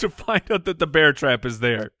to find out that the bear trap is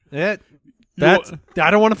there.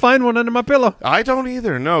 I don't want to find one under my pillow. I don't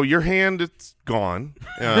either. No, your hand, it's gone,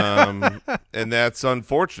 and that's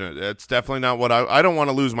unfortunate. That's definitely not what I don't want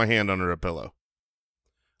to lose my hand under a pillow.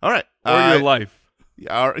 All right, or your life.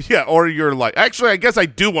 Or your life. Actually, I guess I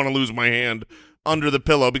do want to lose my hand under the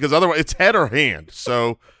pillow because otherwise it's head or hand.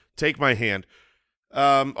 So take my hand.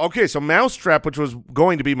 Okay, so mousetrap, which was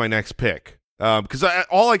going to be my next pick. Because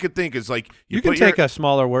all I could think is like you can take a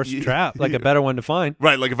smaller, worse trap, like a better one to find.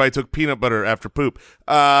 Right, like if I took peanut butter after poop.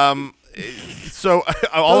 So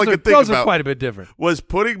all I could think those about are quite a bit different. Was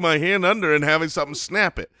putting my hand under and having something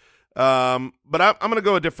snap it. But I'm gonna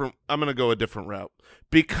go a different. I'm gonna go a different route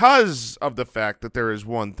because of the fact that there is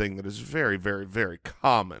one thing that is very, very, very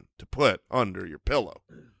common to put under your pillow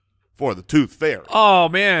for the tooth fairy. Oh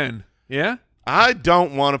man, yeah. I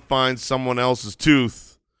don't want to find someone else's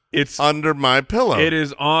tooth It's under my pillow. It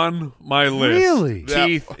is on my list. Really?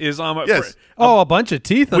 Teeth is on my Yes. A bunch of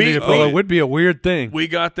teeth under your pillow would be a weird thing. We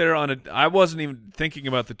got there I wasn't even thinking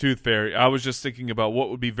about the tooth fairy. I was just thinking about what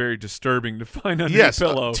would be very disturbing to find under your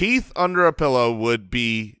pillow. Teeth under a pillow would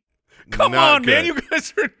be Come not on, good. man. You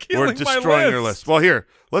guys are killing We're destroying your list. Well, here,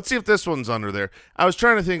 let's see if this one's under there. I was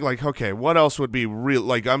trying to think, like, okay, what else would be real?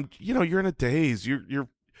 Like, you're in a daze. You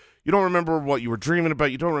don't remember what you were dreaming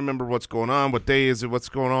about. You don't remember what's going on. What day is it? What's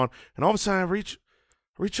going on? And all of a sudden, I reach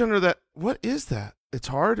under that. What is that? It's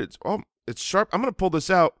hard. It's sharp. I'm gonna pull this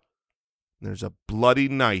out. There's a bloody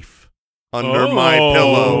knife under my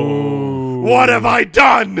pillow. What have I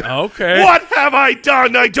done? Okay. What have I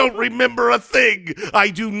done? I don't remember a thing. I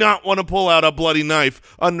do not want to pull out a bloody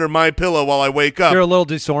knife under my pillow while I wake up. You're a little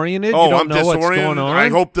disoriented. Oh, you don't I'm know disoriented. what's going on. I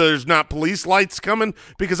hope there's not police lights coming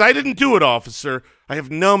because I didn't do it, officer. I have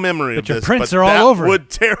no memory of But your this. prints but are all that over it. would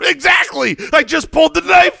tear exactly. I just pulled the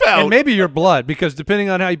knife out. And maybe your blood, because depending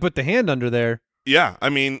on how you put the hand under there. Yeah, I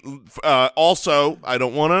mean, also, I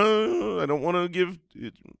don't want to give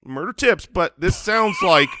murder tips, but this sounds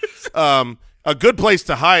like a good place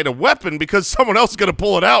to hide a weapon because someone else is going to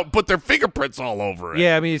pull it out and put their fingerprints all over it.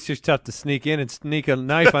 Yeah, I mean, it's just tough to sneak in and sneak a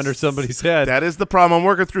knife under somebody's head. That is the problem. I'm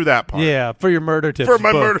working through that part. Yeah, for your murder tips. For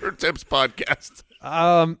my book. murder tips podcast.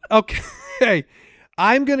 Okay.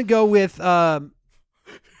 I'm going to go with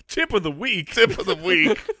Tip of the week. Tip of the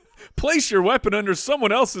week. Place your weapon under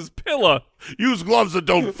someone else's pillow. Use gloves that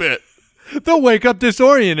don't fit. they'll wake up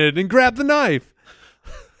disoriented and grab the knife.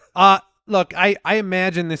 Look, I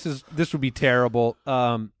imagine this would be terrible.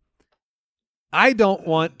 I don't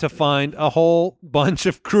want to find a whole bunch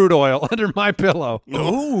of crude oil under my pillow.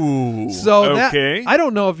 Ooh. So okay. I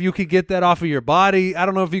don't know if you could get that off of your body. I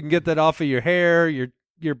don't know if you can get that off of your hair.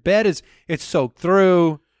 Your bed it's soaked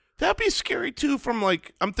through. That'd be scary too. From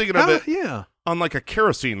like I'm thinking of it. Yeah. On like a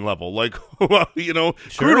kerosene level, like Sure.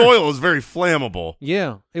 crude oil is very flammable.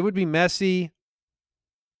 Yeah, it would be messy.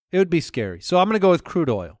 It would be scary. So I'm going to go with crude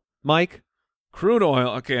oil. Mike? Crude oil.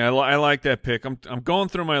 Okay, I like that pick. I'm going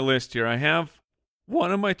through my list here. I have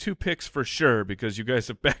one of my two picks for sure because you guys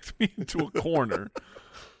have backed me into a corner.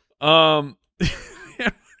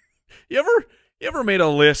 You ever made a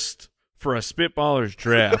list for a Spitballers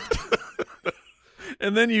draft?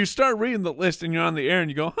 And then you start reading the list and you're on the air and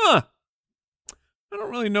you go, "Huh. I don't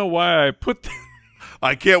really know why I put that."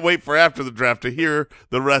 I can't wait for after the draft to hear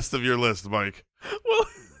the rest of your list, Mike. Well,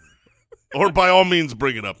 or by all means,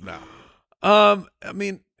 bring it up now. I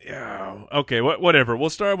mean, yeah, okay, whatever. We'll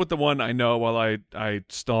start with the one I know while I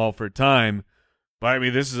stall for time. But I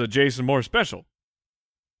mean, this is a Jason Moore special.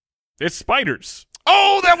 It's spiders.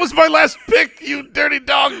 Oh, that was my last pick, you dirty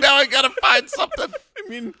dog. Now I gotta find something. I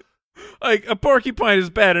mean, like a porcupine is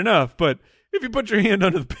bad enough, but if you put your hand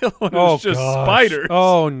under the pillow and it's just spiders.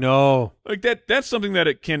 Oh, no. Like that's something that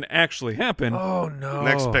it can actually happen. Oh, no.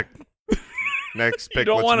 Next pick. Next pick.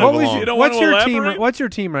 don't Let's wanna- move what was along. you don't What's wanna your team? elaborate? What's your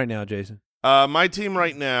team right now, Jason? My team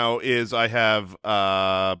right now is I have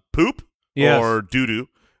poop Yes. or doo-doo,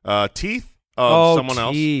 teeth of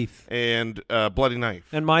someone teeth. else, and bloody knife.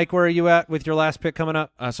 And Mike, where are you at with your last pick coming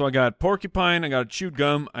up? So I got porcupine, I got chewed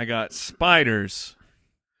gum, I got spiders,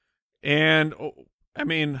 and I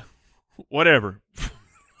mean, whatever.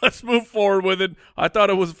 Let's move forward with it. I thought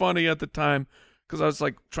it was funny at the time because I was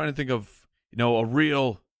like trying to think of a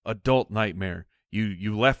real adult nightmare.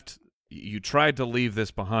 You tried to leave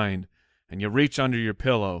this behind, and you reach under your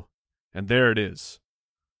pillow, and there it is.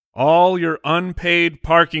 All your unpaid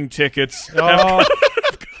parking tickets have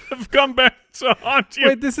come back to haunt you.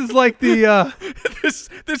 Wait, this is like the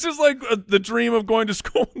This is like the dream of going to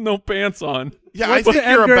school with no pants on. Yeah, what's I think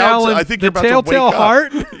the you're Edgar about Allan, to. I think the you're about to telltale wake up.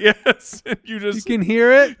 heart. Yes, and you You can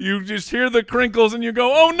hear it. just hear the crinkles and you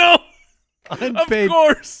go, "Oh no! Unpaid Of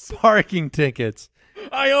course, parking tickets.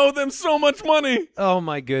 I owe them so much money." Oh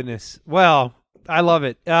my goodness. Well, I love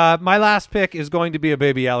it. My last pick is going to be a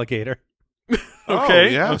baby alligator. Okay, Oh,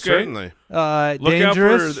 yeah, okay. certainly.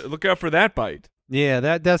 Dangerous. Look out for that bite. Yeah,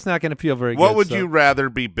 that's not going to feel very good. What would so. you rather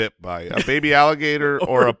be bit by, a baby alligator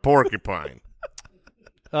or a porcupine?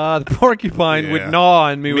 The porcupine Yeah. would gnaw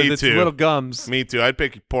on me with Me its too. little gums. Me too. I'd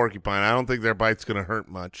pick porcupine. I don't think their bite's going to hurt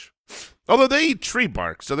much. Although they eat tree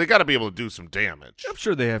bark, so they got to be able to do some damage. I'm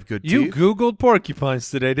sure they have good You teeth. Googled porcupines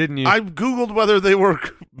today, didn't you? I Googled whether they were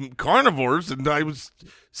carnivores, and I was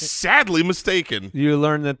sadly mistaken. You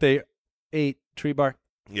learned that they ate tree bark.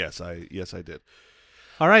 Yes, I did.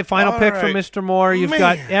 All right, final All pick right. for Mr. Moore. You've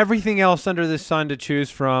got Man. everything else under the sun to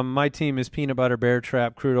choose from. My team is peanut butter, bear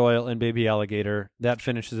trap, crude oil, and baby alligator. That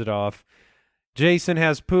finishes it off. Jason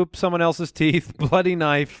has poop, someone else's teeth, bloody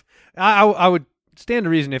knife. I would stand to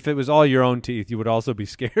reason if it was all your own teeth, you would also be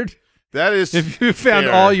scared. That is If you found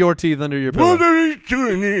fair. all your teeth under your pillow. What are you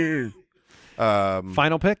doing here?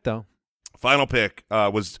 Final pick, though. Final pick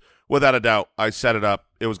was, without a doubt, I set it up.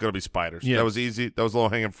 It was going to be spiders. Yeah. That was easy. That was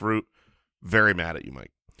low-hanging fruit. Very mad at you,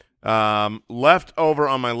 Mike. Left over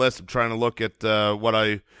on my list, I'm trying to look at what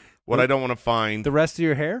I don't want to find. The rest of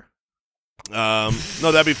your hair? No,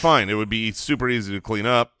 that'd be fine. It would be super easy to clean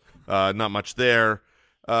up. Not much there.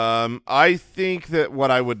 I think that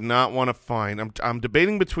what I would not want to find, I'm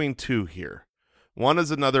debating between two here. One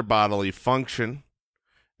is another bodily function,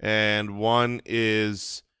 and one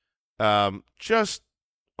is just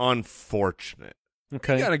unfortunate.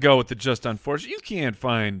 Okay. You got to go with the just unfortunate. You can't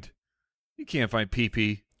find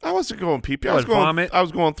pee-pee. I wasn't going pee-pee. I What, was going vomit? I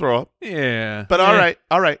was going throw up. Yeah. But Yeah.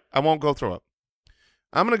 all right. I won't go throw up.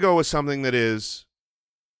 I'm going to go with something that is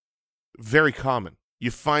very common.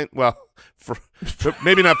 You find, well, for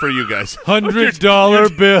maybe not for you guys.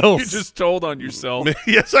 $100 bills. You just told on yourself.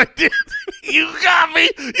 Yes, I did. You got me.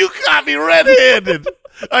 You got me red-handed.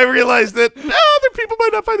 I realized that other people might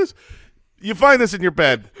not find this. You find this in your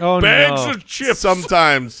bed. Oh, Bags no. of chips.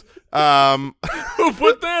 Sometimes. Who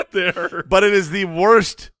put that there? But it is the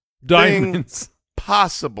worst Diamonds. thing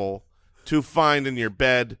possible to find in your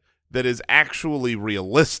bed that is actually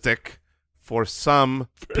realistic for some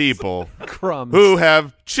people Crumbs. who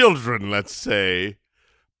have children, let's say.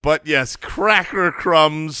 But yes, cracker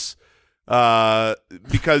crumbs,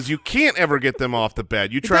 because you can't ever get them off the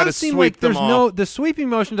bed. You It try to does seem sweep like them there's off. the sweeping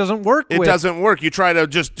motion doesn't work It with. doesn't work. You try to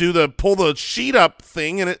just pull the sheet up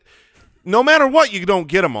thing, and no matter what, you don't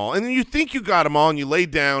get them all. And then you think you got them all, and you lay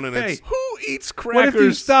down, and Hey, it's, who eats crackers? What if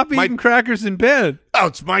you stop My- eating crackers in bed? oh,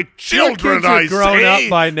 it's my Your children, kids are I grown say. up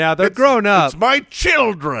by now. They're It's- grown up. It's my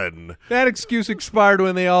children. That excuse expired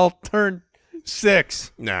when they all turned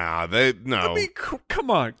 6. Nah, I no. mean,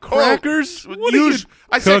 come on, crackers. Oh, What are you?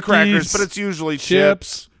 I say Cookies, crackers, but it's usually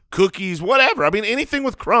chips, cookies, whatever. I mean, anything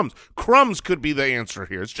with crumbs. Crumbs could be the answer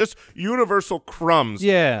here. It's just universal crumbs.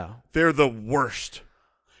 Yeah. They're the worst.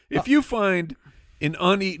 If you find an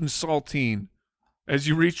uneaten saltine as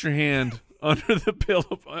you reach your hand under the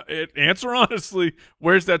pillow, answer honestly.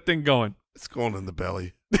 Where's that thing going? It's going in the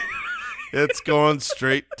belly. It's going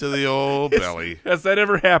straight to the old belly. Has that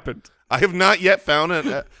ever happened? I have not yet found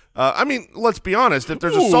it. I mean, let's be honest. If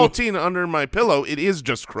there's a Ooh. saltine under my pillow, it is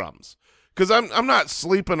just crumbs. Because I'm not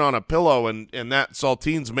sleeping on a pillow and that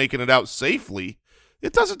saltine's making it out safely.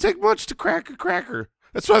 It doesn't take much to crack a cracker.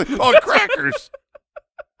 That's why they call it crackers.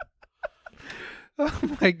 Oh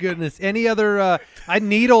my goodness. Any other?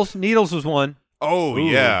 Needles. Needles was one. Oh,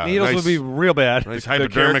 yeah. Needles Nice- would be real bad. Nice The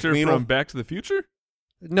hypodermic character needle. from Back to the Future?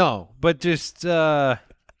 No, but just Oh,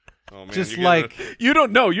 man, just you're like You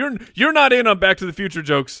don't know. You're not in on Back to the Future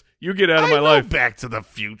jokes. You get out of I my know life. Back to the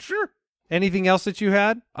Future. anything else that you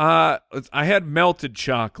had? I had melted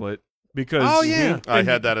chocolate because Oh, yeah. I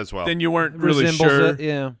had that as well. Then you weren't really Resembles sure. it,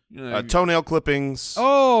 yeah. Toenail clippings.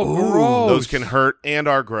 Oh, gross. Those can hurt and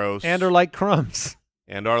are gross. and are like crumbs.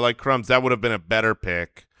 And are like crumbs. That would have been a better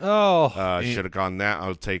pick. Oh, Should have gone that. I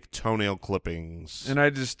would take toenail clippings. And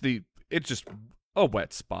it's just a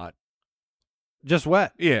wet spot. just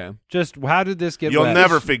wet. Yeah. Just how did this get You'll wet?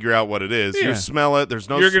 never figure out what it is. Yeah. You smell it. There's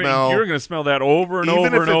no you're smell. gonna smell that over and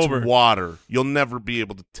Even over if and it's over. water, you'll never be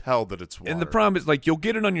able to tell that it's water. And the problem is, like, you'll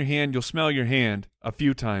get it on your hand, you'll smell your hand a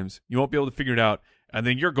few times, you won't be able to figure it out, and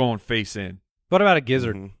then you're going face in. What about a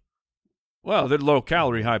gizzard? Mhm. Well, they're low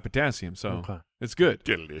calorie, high potassium, so Okay. it's good.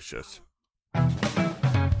 Delicious.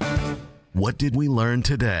 What did we learn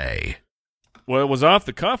today? Well, it was off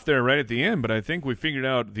the cuff there right at the end, but I think we figured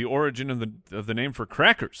out the origin of the name for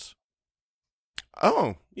crackers.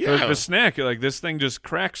 Oh, The yeah. snack, like, this thing just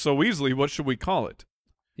cracks so easily. What should we call it?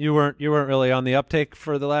 You weren't really on the uptake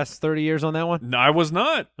for the last 30 years on that one? No, I was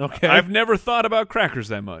not. Okay. I've never thought about crackers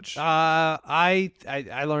that much. I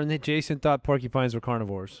learned that Jason thought porcupines were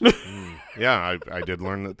carnivores. Yeah, I did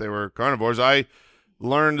learn that they were carnivores. I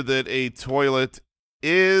learned that a toilet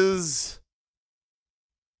is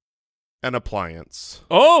an appliance.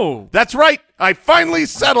 Oh, That's right. I finally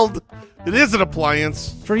settled. It is an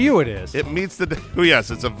appliance. For you it is. It meets the. Oh,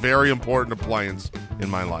 yes, it's a very important appliance in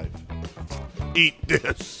my life. Eat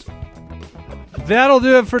this. That'll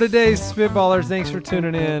do it for today's Spitballers. Thanks for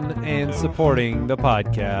tuning in and supporting the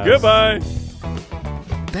podcast. goodbye.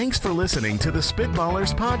 Thanks for listening to the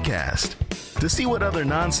Spitballers Podcast. To see what other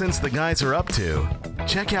nonsense the guys are up to,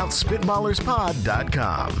 check out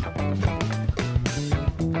SpitballersPod.com.